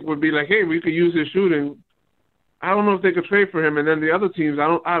I think would be like, hey, we could use his shooting. I don't know if they could trade for him. And then the other teams, I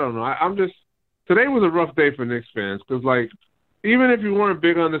don't know. I'm just, today was a rough day for Knicks fans, because, like, even if you weren't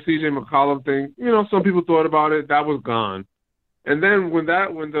big on the CJ McCollum thing, some people thought about it. That was gone. And then when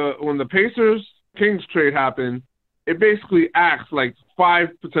the Pacers Kings trade happened, it basically acts like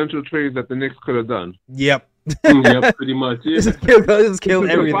 5 potential trades that the Knicks could have done. Yep. Yep, pretty much. Yeah. This has killed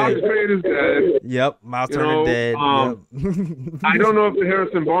everything. The Fox trade is dead. Yep, Miles Turner dead. Yep. I don't know if the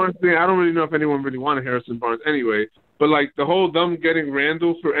Harrison Barnes thing, I don't really know if anyone really wanted Harrison Barnes anyway. But, like, the whole them getting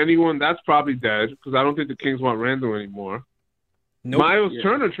Randall for anyone, that's probably dead, because I don't think the Kings want Randall anymore. Nope. Miles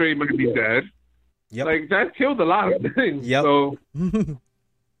Turner trade might be dead. Yep. Like, that killed a lot of things. Yep. So,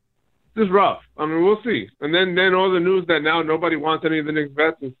 just rough. I mean, we'll see. And then all the news that now nobody wants any of the Knicks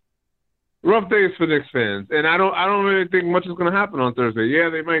vets is rough days for Knicks fans. And I don't really think much is going to happen on Thursday. Yeah,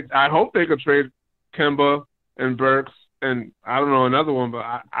 they might. I hope they could trade Kemba and Burks and I don't know another one, but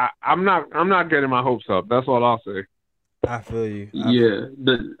I'm not getting my hopes up. That's all I'll say. I feel you.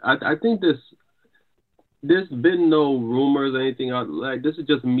 I think there's been no rumors or anything. Like, this is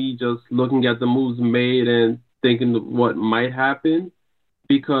just me just looking at the moves made and thinking what might happen.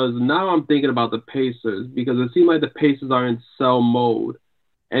 Because now I'm thinking about the Pacers, because it seems like the Pacers are in sell mode,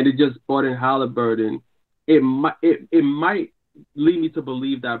 and they just brought in Halliburton. it might lead me to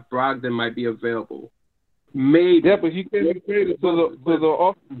believe that Brogdon might be available. Maybe. Yeah, but he can't be traded to the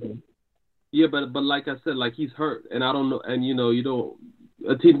offseason. Yeah, but like I said, like he's hurt, and I don't know, and you don't.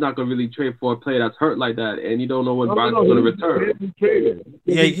 A team's not gonna really trade for a player that's hurt like that, and you don't know when Brogdon's gonna return.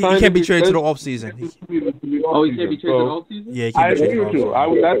 Yeah, he can't be traded to the offseason. Oh, he can't be traded to the offseason? Yeah, he can't be traded to the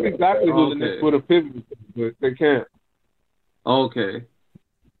offseason. That's exactly who the Knicks would have pivoted, but they can't. Okay.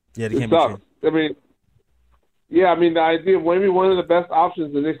 Yeah, they can't be traded. I mean, the idea, maybe one of the best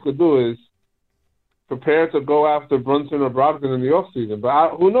options the Knicks could do is prepare to go after Brunson or Brogdon in the offseason.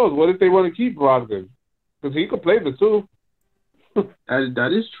 But who knows? What if they want to keep Brogdon? Because he could play the two.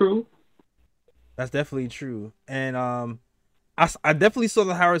 That is true. That's definitely true. And I definitely saw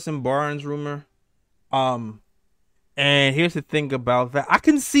the Harrison Barnes rumor. And here's the thing about that. I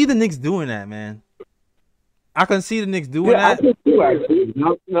can see the Knicks doing that, man. I can see the Knicks doing that. I can too, actually.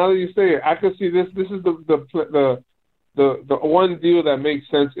 Now that you say it, I can see this. This is the one deal that makes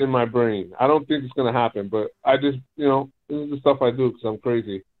sense in my brain. I don't think it's going to happen, but I just, this is the stuff I do because I'm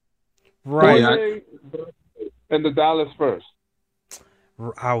crazy. Right. And the Dallas first.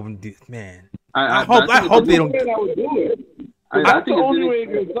 I would do, man. I hope they don't. That's the only way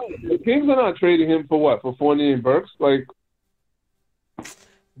it gets done. The Kings are not trading him for what? For Fournier and Burks?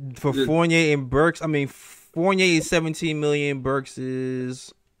 For Fournier and Burks, I mean, Fournier is $17 million. Burks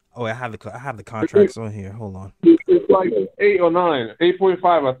is. Oh, I have the contracts on here. Hold on. It's like 8 or 9, 8.5,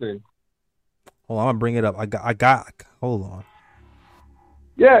 I think. Hold on, I'm gonna bring it up. I got. Hold on.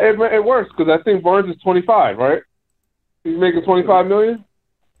 Yeah, it works because I think Barnes is 25, right? He's making $25 million.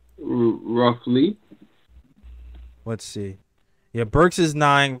 Roughly. Let's see. Yeah, Burks is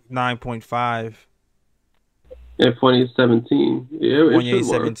 9.5. And Fournier is 17. Yeah, Fournier is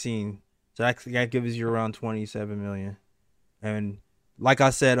 17. So that gives you around $27 million. And like I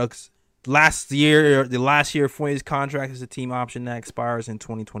said, the last year Fournier's contract is a team option that expires in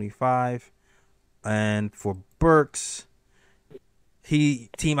 2025. And for Burks,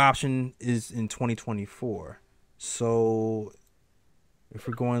 team option is in 2024. So if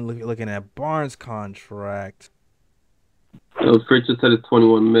we're going looking at Barnes' contract, Fritz just said it's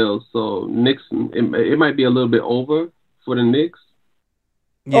 21 mil. So Knicks, it might be a little bit over for the Knicks.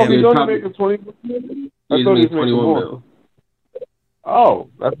 Yeah, he's only making 20 million? I thought he was 21 mil. Oh,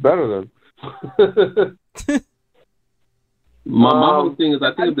 that's better then. My whole thing is,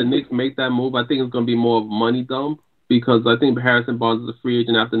 I think if the Knicks make that move, I think it's going to be more of a money dump because I think Harrison Barnes is a free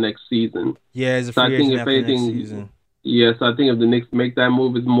agent after next season. Yeah, he's a free agent after next season. Yes, I think if the Knicks make that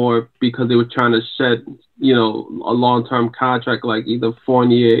move, it's more because they were trying to shed, a long-term contract like either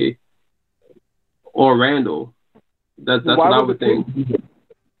Fournier or Randall. That's what I would think.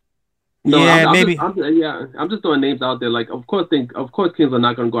 No, yeah, maybe. I'm just throwing names out there. Like, of course, Kings are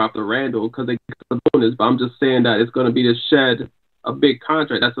not going to go after Randall because they get the bonus. But I'm just saying that it's going to be to shed a big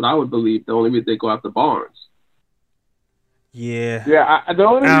contract. That's what I would believe. The only reason they go after Barnes. Yeah. Yeah. The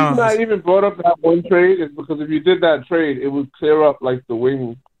only reason I even brought up that one trade is because if you did that trade, it would clear up like the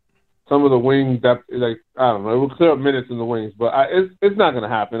wing, some of the wing depth. Like I don't know, it would clear up minutes in the wings. But it's not going to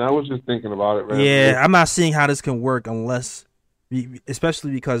happen. I was just thinking about it. Right? Yeah, I'm not seeing how this can work unless.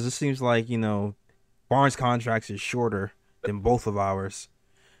 Especially because it seems like Barnes' contracts is shorter than both of ours,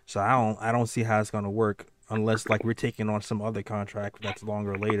 so I don't see how it's gonna work unless like we're taking on some other contract that's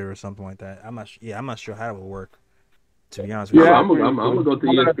longer later or something like that. I'm not sure how it will work. To be honest with you, I'm gonna go to the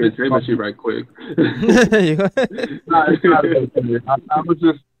ESPN trade machine right quick. I was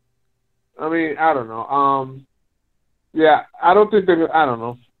just, I mean, I don't know. Yeah, I don't think they're. I don't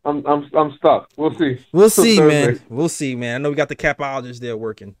know. I'm stuck. We'll see. We'll see, man. We'll see, man. I know we got the capologist there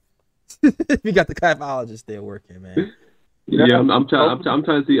working. We got the capologist there working, man. Yeah, I'm trying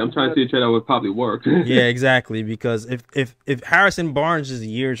to see a trade that would probably work. Yeah, exactly. Because if Harrison Barnes'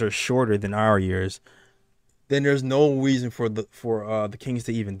 years are shorter than our years, then there's no reason for the Kings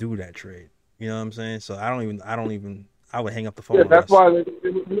to even do that trade. You know what I'm saying? So I would hang up the phone. Yeah, that's why they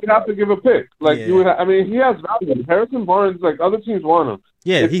would have to give a pick. Like you would. I mean, he has value. Harrison Barnes, like other teams want him.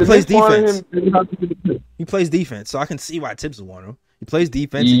 Yeah, he plays defense. He plays defense, so I can see why Tibbs would want him. He plays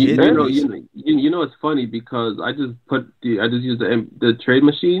defense. You know, it's funny because I just used the trade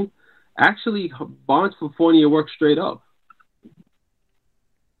machine. Actually, Barnes for Fournier works straight up.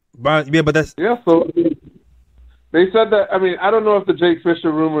 But that's So they said that. I mean, I don't know if the Jake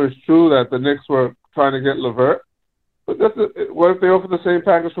Fisher rumor is true that the Knicks were trying to get LeVert. But what if they offer the same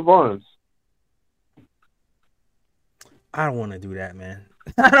package for Barnes? I don't want to do that, man.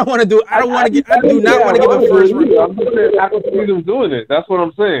 I do not want to give a first round. I can see them doing it. That's what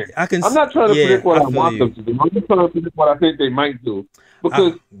I'm saying. I'm not trying to predict what I want them to do. I'm just trying to predict what I think they might do.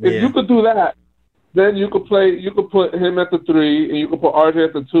 Because if you could do that, then you could put him at the 3, and you could put RJ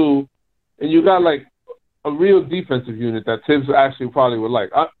at the 2, and you got like a real defensive unit that Tibbs actually probably would like.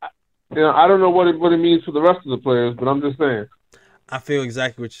 I don't know what it means for the rest of the players, but I'm just saying. I feel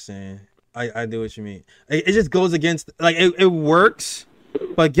exactly what you're saying. I do what you mean. It just goes against, like, it works,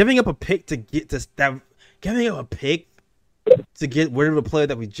 but giving up a pick to get this, giving up a pick to get rid of a player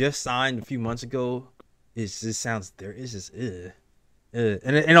that we just signed a few months ago sounds there. It's just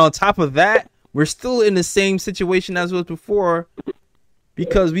And on top of that, we're still in the same situation as was before,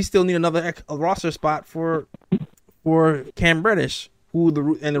 because we still need another roster spot for Cam Reddish. And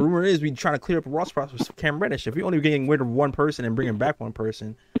the rumor is we trying to clear up a roster spot for Cam Reddish. If we're only getting rid of one person and bringing back one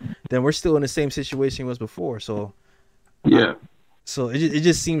person, then we're still in the same situation as before. So yeah. So it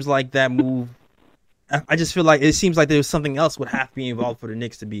just seems like that move. I just feel like it seems like there was something else would have to be involved for the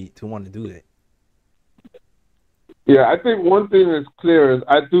Knicks to want to do that. Yeah, I think one thing that's clear is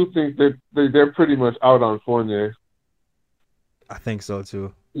I do think that they're pretty much out on Fournier. I think so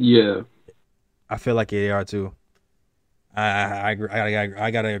too. Yeah, I feel like they are too. I agree.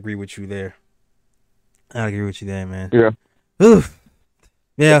 I gotta agree with you there. I agree with you there, man. Yeah. Oof.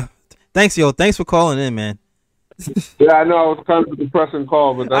 Yeah. Thanks, yo. Thanks for calling in, man. Yeah, I know it was kind of a depressing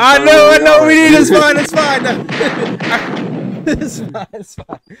call, but that's I know. We need it's fine. It's fine. It's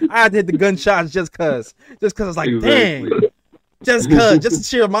fine. I had to hit the gunshots just cause I was like, exactly. dang. Just to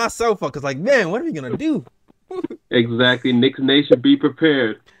cheer myself up, cause like, man, what are we gonna do? Exactly. Knicks Nation, be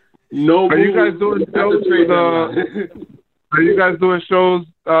prepared. No. Are you guys doing shows? Are you guys doing shows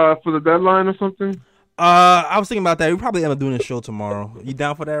for the deadline or something? I was thinking about that. We probably end up doing a show tomorrow. You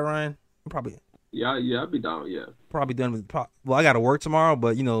down for that, Ryan? Probably. Yeah, I'll be down. Yeah. Probably done with. Well, I got to work tomorrow,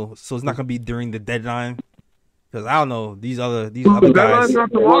 but so it's not gonna be during the deadline. Because I don't know these other guys.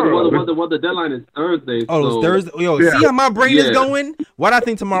 Not tomorrow. Well, the deadline is Thursday. Oh, it's Thursday. Yo, yeah. See how my brain is going? Why do I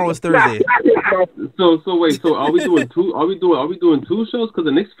think tomorrow is Thursday? So wait. So are we doing two? Are we doing two shows? Because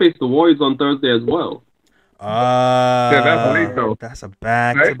the Knicks face the Warriors on Thursday as well. Yeah, that's late though. That's a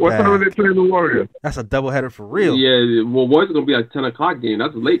back. Right? What time are they playing the Warriors? That's a doubleheader for real. Yeah, well, Warriors are gonna be a 10:00 game.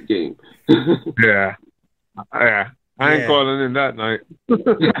 That's a late game. Yeah. I ain't calling in that night.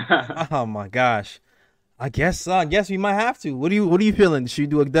 Oh my gosh. I guess we might have to. What are you feeling? Should you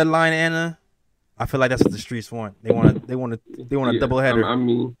do a deadline, Anna? I feel like that's what the streets want. They want a doubleheader.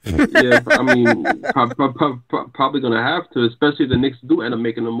 Probably gonna have to, especially if the Knicks do end up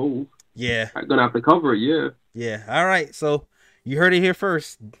making a move. Yeah, I'm gonna have to cover it. Yeah. Yeah. All right. So you heard it here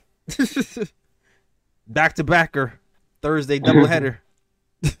first. Back to backer Thursday doubleheader.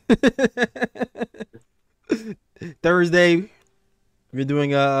 Thursday, we're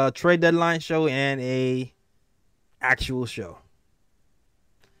doing a trade deadline show and a actual show.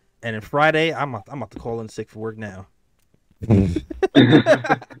 And then Friday, I'm about to call in sick for work now. Facts.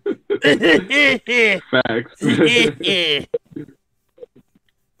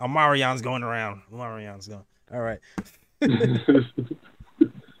 Omarion's going around. All right.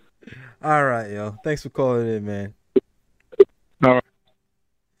 All right, yo. Thanks for calling in, man. All right.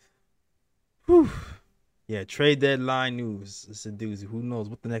 Whew. Yeah, trade deadline news. It's a doozy. Who knows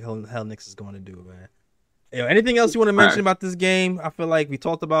what the hell Knicks is going to do, man. Yo, anything else you want to mention about this game? I feel like we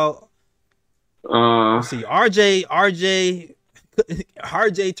talked about. Let's see, RJ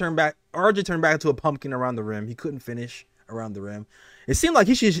turned back into a pumpkin around the rim. He couldn't finish around the rim. It seemed like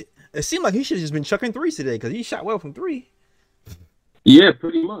he should have just been chucking threes today because he shot well from three. Yeah,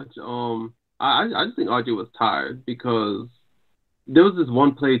 pretty much. I just think RJ was tired because there was this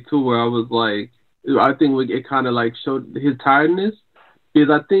one play too where I was like, I think it kind of like showed his tiredness because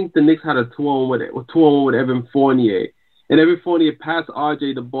I think the Knicks had a 2-on-1 with Evan Fournier, and Evan Fournier passed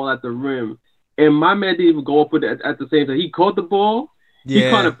RJ the ball at the rim, and my man didn't even go up with it at the same time. He caught the ball, he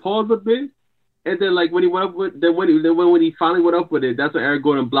kind of paused a bit, and then like when he went up with, when he finally went up with it, that's when Eric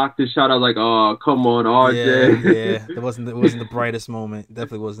Gordon blocked his shot. I was like, oh come on, RJ. Yeah. It wasn't the brightest moment.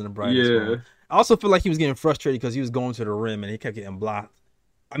 Definitely wasn't the brightest moment. I also feel like he was getting frustrated because he was going to the rim and he kept getting blocked.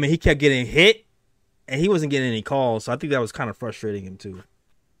 I mean, he kept getting hit. And he wasn't getting any calls, so I think that was kind of frustrating him too.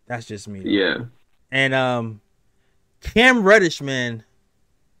 That's just me. Yeah. And Cam Reddish, man.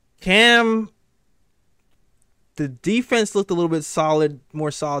 The defense looked a little bit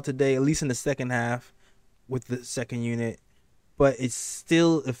more solid today, at least in the second half with the second unit. But it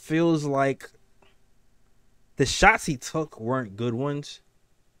feels like the shots he took weren't good ones.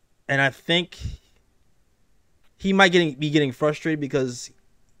 And I think he might be getting frustrated because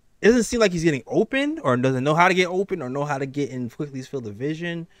it doesn't seem like he's getting open or doesn't know how to get open or know how to get in quickly field of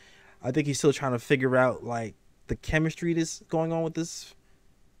vision. I think he's still trying to figure out like the chemistry that's going on with this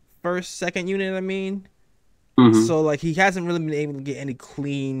second unit. I mean, So like he hasn't really been able to get any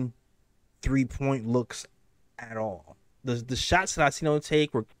clean 3-point looks at all. The shots that I seen him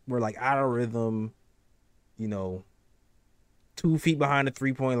take were like out of rhythm, 2 feet behind the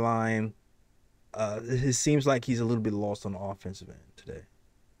 3-point line. It seems like he's a little bit lost on the offensive end today.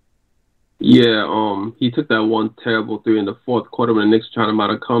 Yeah, he took that one terrible three in the fourth quarter when the Knicks trying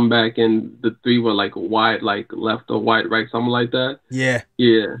to come back, and the three were like wide, like left or wide, right, something like that. Yeah.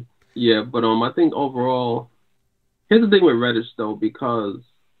 But I think overall, here's the thing with Reddish though, because,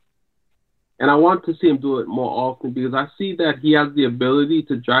 and I want to see him do it more often because I see that he has the ability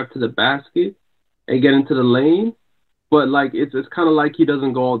to drive to the basket and get into the lane, but like it's kind of like he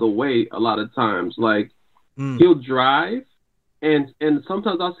doesn't go all the way a lot of times. Like he'll drive. And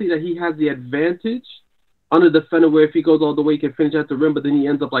sometimes I'll see that he has the advantage on the defender where if he goes all the way, he can finish at the rim, but then he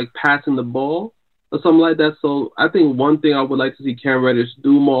ends up like passing the ball or something like that. So I think one thing I would like to see Cam Reddish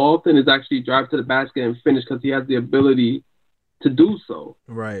do more often is actually drive to the basket and finish because he has the ability to do so.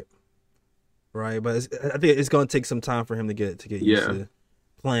 Right. But I think it's going to take some time for him to get used to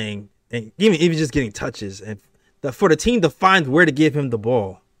playing and even just getting touches and for the team to find where to give him the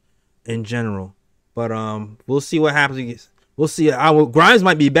ball in general. But we'll see what happens. We'll see. Grimes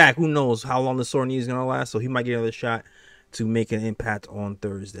might be back. Who knows how long the sore knee is going to last, so he might get another shot to make an impact on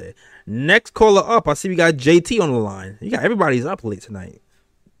Thursday. Next caller up, I see we got JT on the line. You got everybody's up late tonight.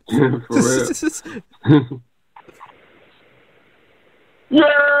 For real.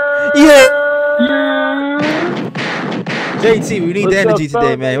 Yeah. JT, we need the energy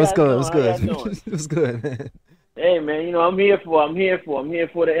today, man. What's good? What's good, man? Hey, man, I'm here for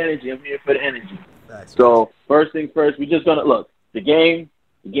the energy. So first thing first, we just gonna look. The game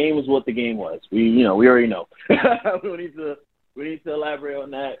was what the game was. We already know. we need to elaborate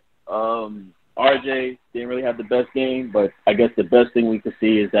on that. RJ didn't really have the best game, but I guess the best thing we could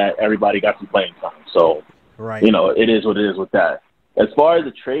see is that everybody got some playing time. So right. It is what it is with that. As far as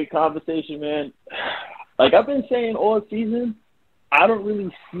the trade conversation, man, like I've been saying all season, I don't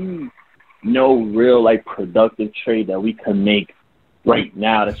really see no real like productive trade that we can make right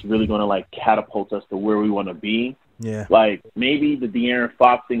now that's really going to like catapult us to where we want to be. Yeah. Like maybe the De'Aaron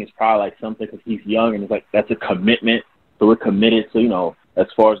Fox thing is probably like something because he's young and it's like that's a commitment. So we're committed to, as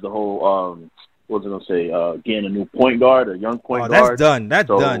far as the whole, what was I going to say, getting a new point guard, a young point guard. That's done. That's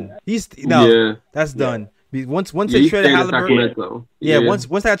done. That's done. Once they traded Halliburton. Once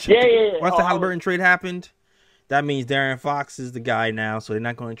the Halliburton trade happened, that means De'Aaron Fox is the guy now, so they're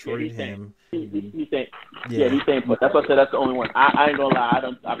not going to trade him. He's saying, but that's what I said. That's the only one. I ain't gonna lie.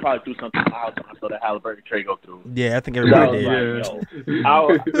 I probably threw something in my house when I saw the Halliburton trade go through. Yeah, I think everybody did. I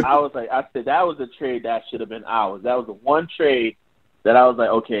was like, I said that was a trade that should have been ours. That was the one trade that I was like,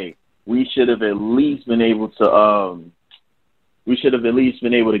 okay, we should have at least been able to. We should have at least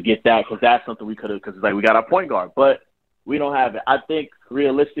been able to get that because that's something we could have. Because like we got our point guard, but we don't have it. I think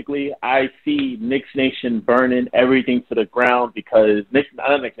realistically, I see Knicks Nation burning everything to the ground because Knicks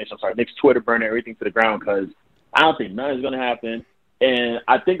Twitter burning everything to the ground because I don't think nothing's going to happen. And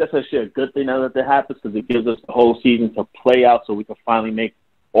I think that's actually a good thing now that happens because it gives us the whole season to play out so we can finally make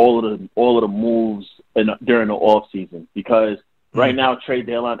all of the moves during the off season. Because right now, trade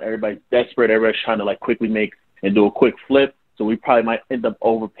deadline, everybody's desperate. Everybody's trying to like quickly make and do a quick flip. So we probably might end up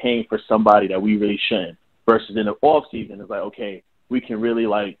overpaying for somebody that we really shouldn't. Versus in the off season, it's like, okay, we can really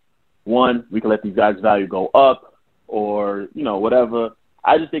we can let these guys' value go up or, whatever.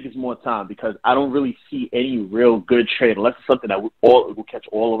 I just think it's more time because I don't really see any real good trade unless it's something that will catch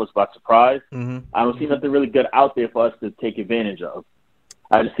all of us by surprise. Mm-hmm. I don't see nothing really good out there for us to take advantage of.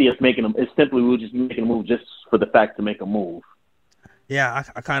 I just see us making them. It's simply we'll just be making a move just for the fact to make a move. Yeah,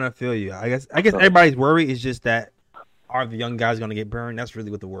 I kind of feel you. I guess everybody's worry is just that are the young guys going to get burned? That's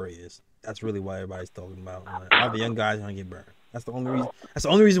really what the worry is. That's really what everybody's talking about. Like, are the young guys going to get burned? That's the only reason. That's the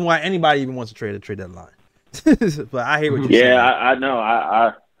only reason why anybody even wants to trade that line. But I hear what you're saying. Yeah, I know.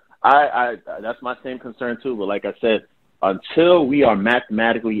 I that's my same concern too. But like I said, until we are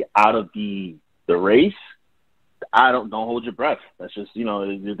mathematically out of the race, don't hold your breath. That's just they're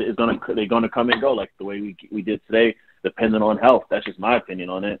gonna come and go like the way we did today, depending on health. That's just my opinion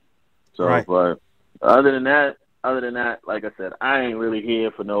on it. So, right. But other than that, like I said, I ain't really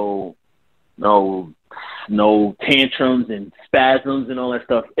here for no tantrums and spasms and all that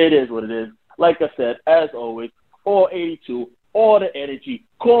stuff. It is what it is. Like I said, as always, all 82, all the energy,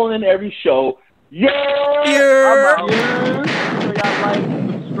 calling in every show. Yeah! I'm out. So y'all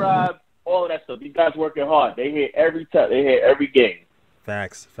like, subscribe, all of that stuff. These guys working hard. They hit every time. They hit every game.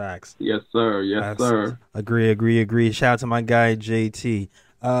 Facts. Yes, sir. Yes, sir. Agree. Shout out to my guy, JT.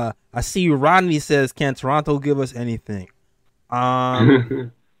 I see Rodney says, can Toronto give us anything?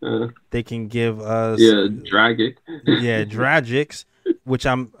 They can give us... Yeah, Dragic. Yeah, Dragics. which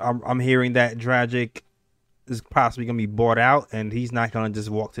I'm hearing that Dragic is possibly going to be bought out, and he's not going to just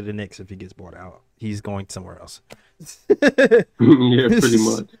walk to the Knicks if he gets bought out. He's going somewhere else. Yeah, pretty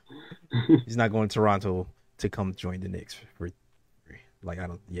much. He's not going to Toronto to come join the Knicks for like I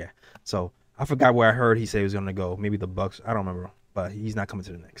don't. Yeah. So I forgot where I heard he said he was going to go. Maybe the Bucks. I don't remember, but he's not coming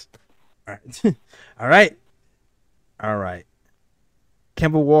to the Knicks. All right. All right.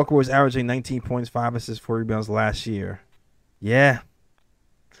 Kemba Walker was averaging 19 points, 5 assists, 4 rebounds last year. Yeah.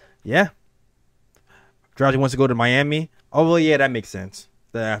 Dragic wants to go to Miami. Oh, well, yeah, that makes sense.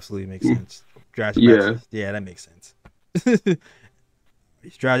 That absolutely makes sense. Dragic, yeah, that makes sense.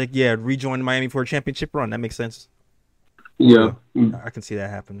 Dragic, yeah, rejoin Miami for a championship run. That makes sense. Yeah. I can see that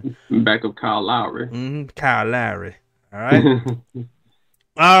happening. Back of Kyle Lowry. Kyle Lowry. All right.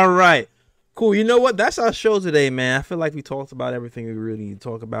 All right. Cool. You know what? That's our show today, man. I feel like we talked about everything we really need to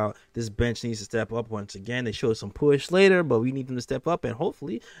talk about. This bench needs to step up once again. They showed some push later, but we need them to step up, and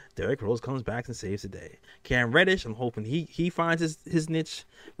hopefully Derrick Rose comes back and saves the day. Cam Reddish, I'm hoping he finds his niche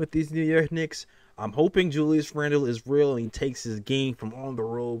with these New York Knicks. I'm hoping Julius Randle is real and he takes his game from on the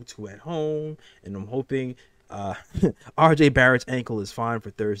road to at home, and I'm hoping RJ Barrett's ankle is fine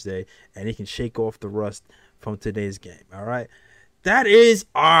for Thursday, and he can shake off the rust from today's game. All right? That is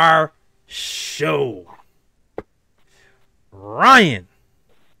our show. Ryan,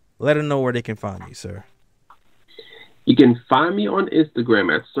 let them know where they can find you, sir. You can find me on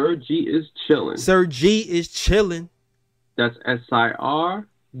Instagram at Sir G is Chillin'. Sir G is Chillin'. That's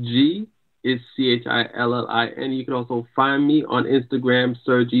SIRG is CHILLIN. You can also find me on Instagram,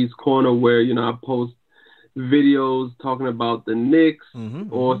 Sir G's Corner, where I post videos talking about the Knicks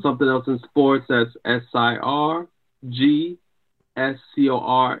or something else in sports. That's SIRG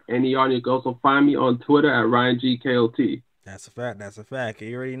SCORNER. And you can also find me on Twitter at RyanGKOT. That's a fact.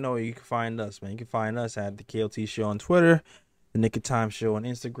 You already know you can find us, man. You can find us at the KOT Show on Twitter, the Knick of Time Show on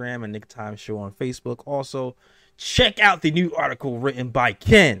Instagram, and Knick of Time Show on Facebook. Also, check out the new article written by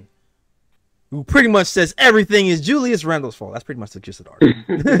Ken, who pretty much says everything is Julius Randle's fault. That's pretty much the gist of the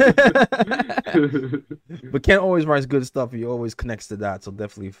article. But Ken always writes good stuff. He always connects the dots. So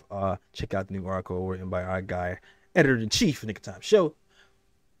definitely check out the new article written by our guy, Editor-in-Chief of Knick of Time Show,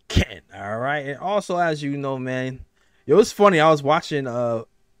 Ken. All right. And also, as you know, man, it was funny. I was watching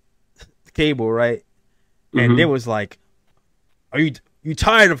cable, right? And they was like, are you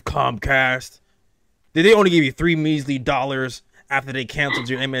tired of Comcast? Did they only give you $3 measly after they canceled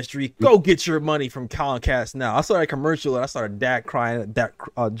your MS3? Go get your money from Comcast now. I saw that commercial and I started crying,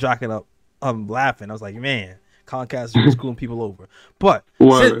 jocking up, laughing. I was like, man, Comcast is screwing people over. But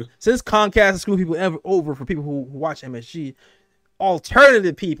since Comcast is screwing people over for people who watch MSG,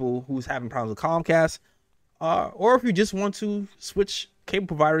 alternative people who's having problems with Comcast, or if you just want to switch cable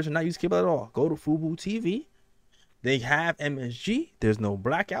providers and not use cable at all, go to Fubo TV. They have MSG. There's no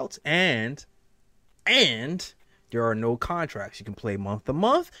blackouts, and there are no contracts. You can play month to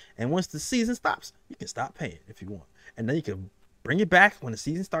month, and once the season stops, you can stop paying if you want, and then you can bring it back when the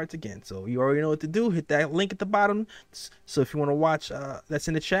season starts again. So you already know what to do. Hit that link at the bottom. So if you want to watch, that's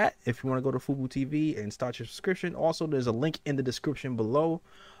in the chat. If you want to go to Fubo TV and start your subscription, also there's a link in the description below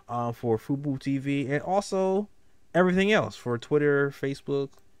for Fubo TV, and also everything else for Twitter, Facebook,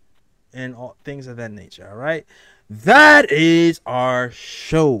 and all things of that nature. All right, that is our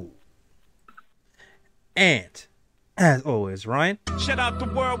show. And as always, Ryan, Shout out the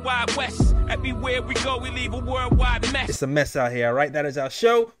World Wide West. Everywhere we go, we leave a worldwide mess. it's a mess out here. All right, that is our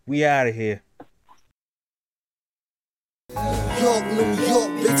show. We out of here. New York,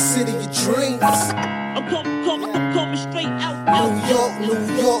 big city of dreams. I'm coming straight out. New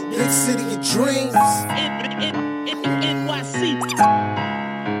York, big city of dreams. NYC.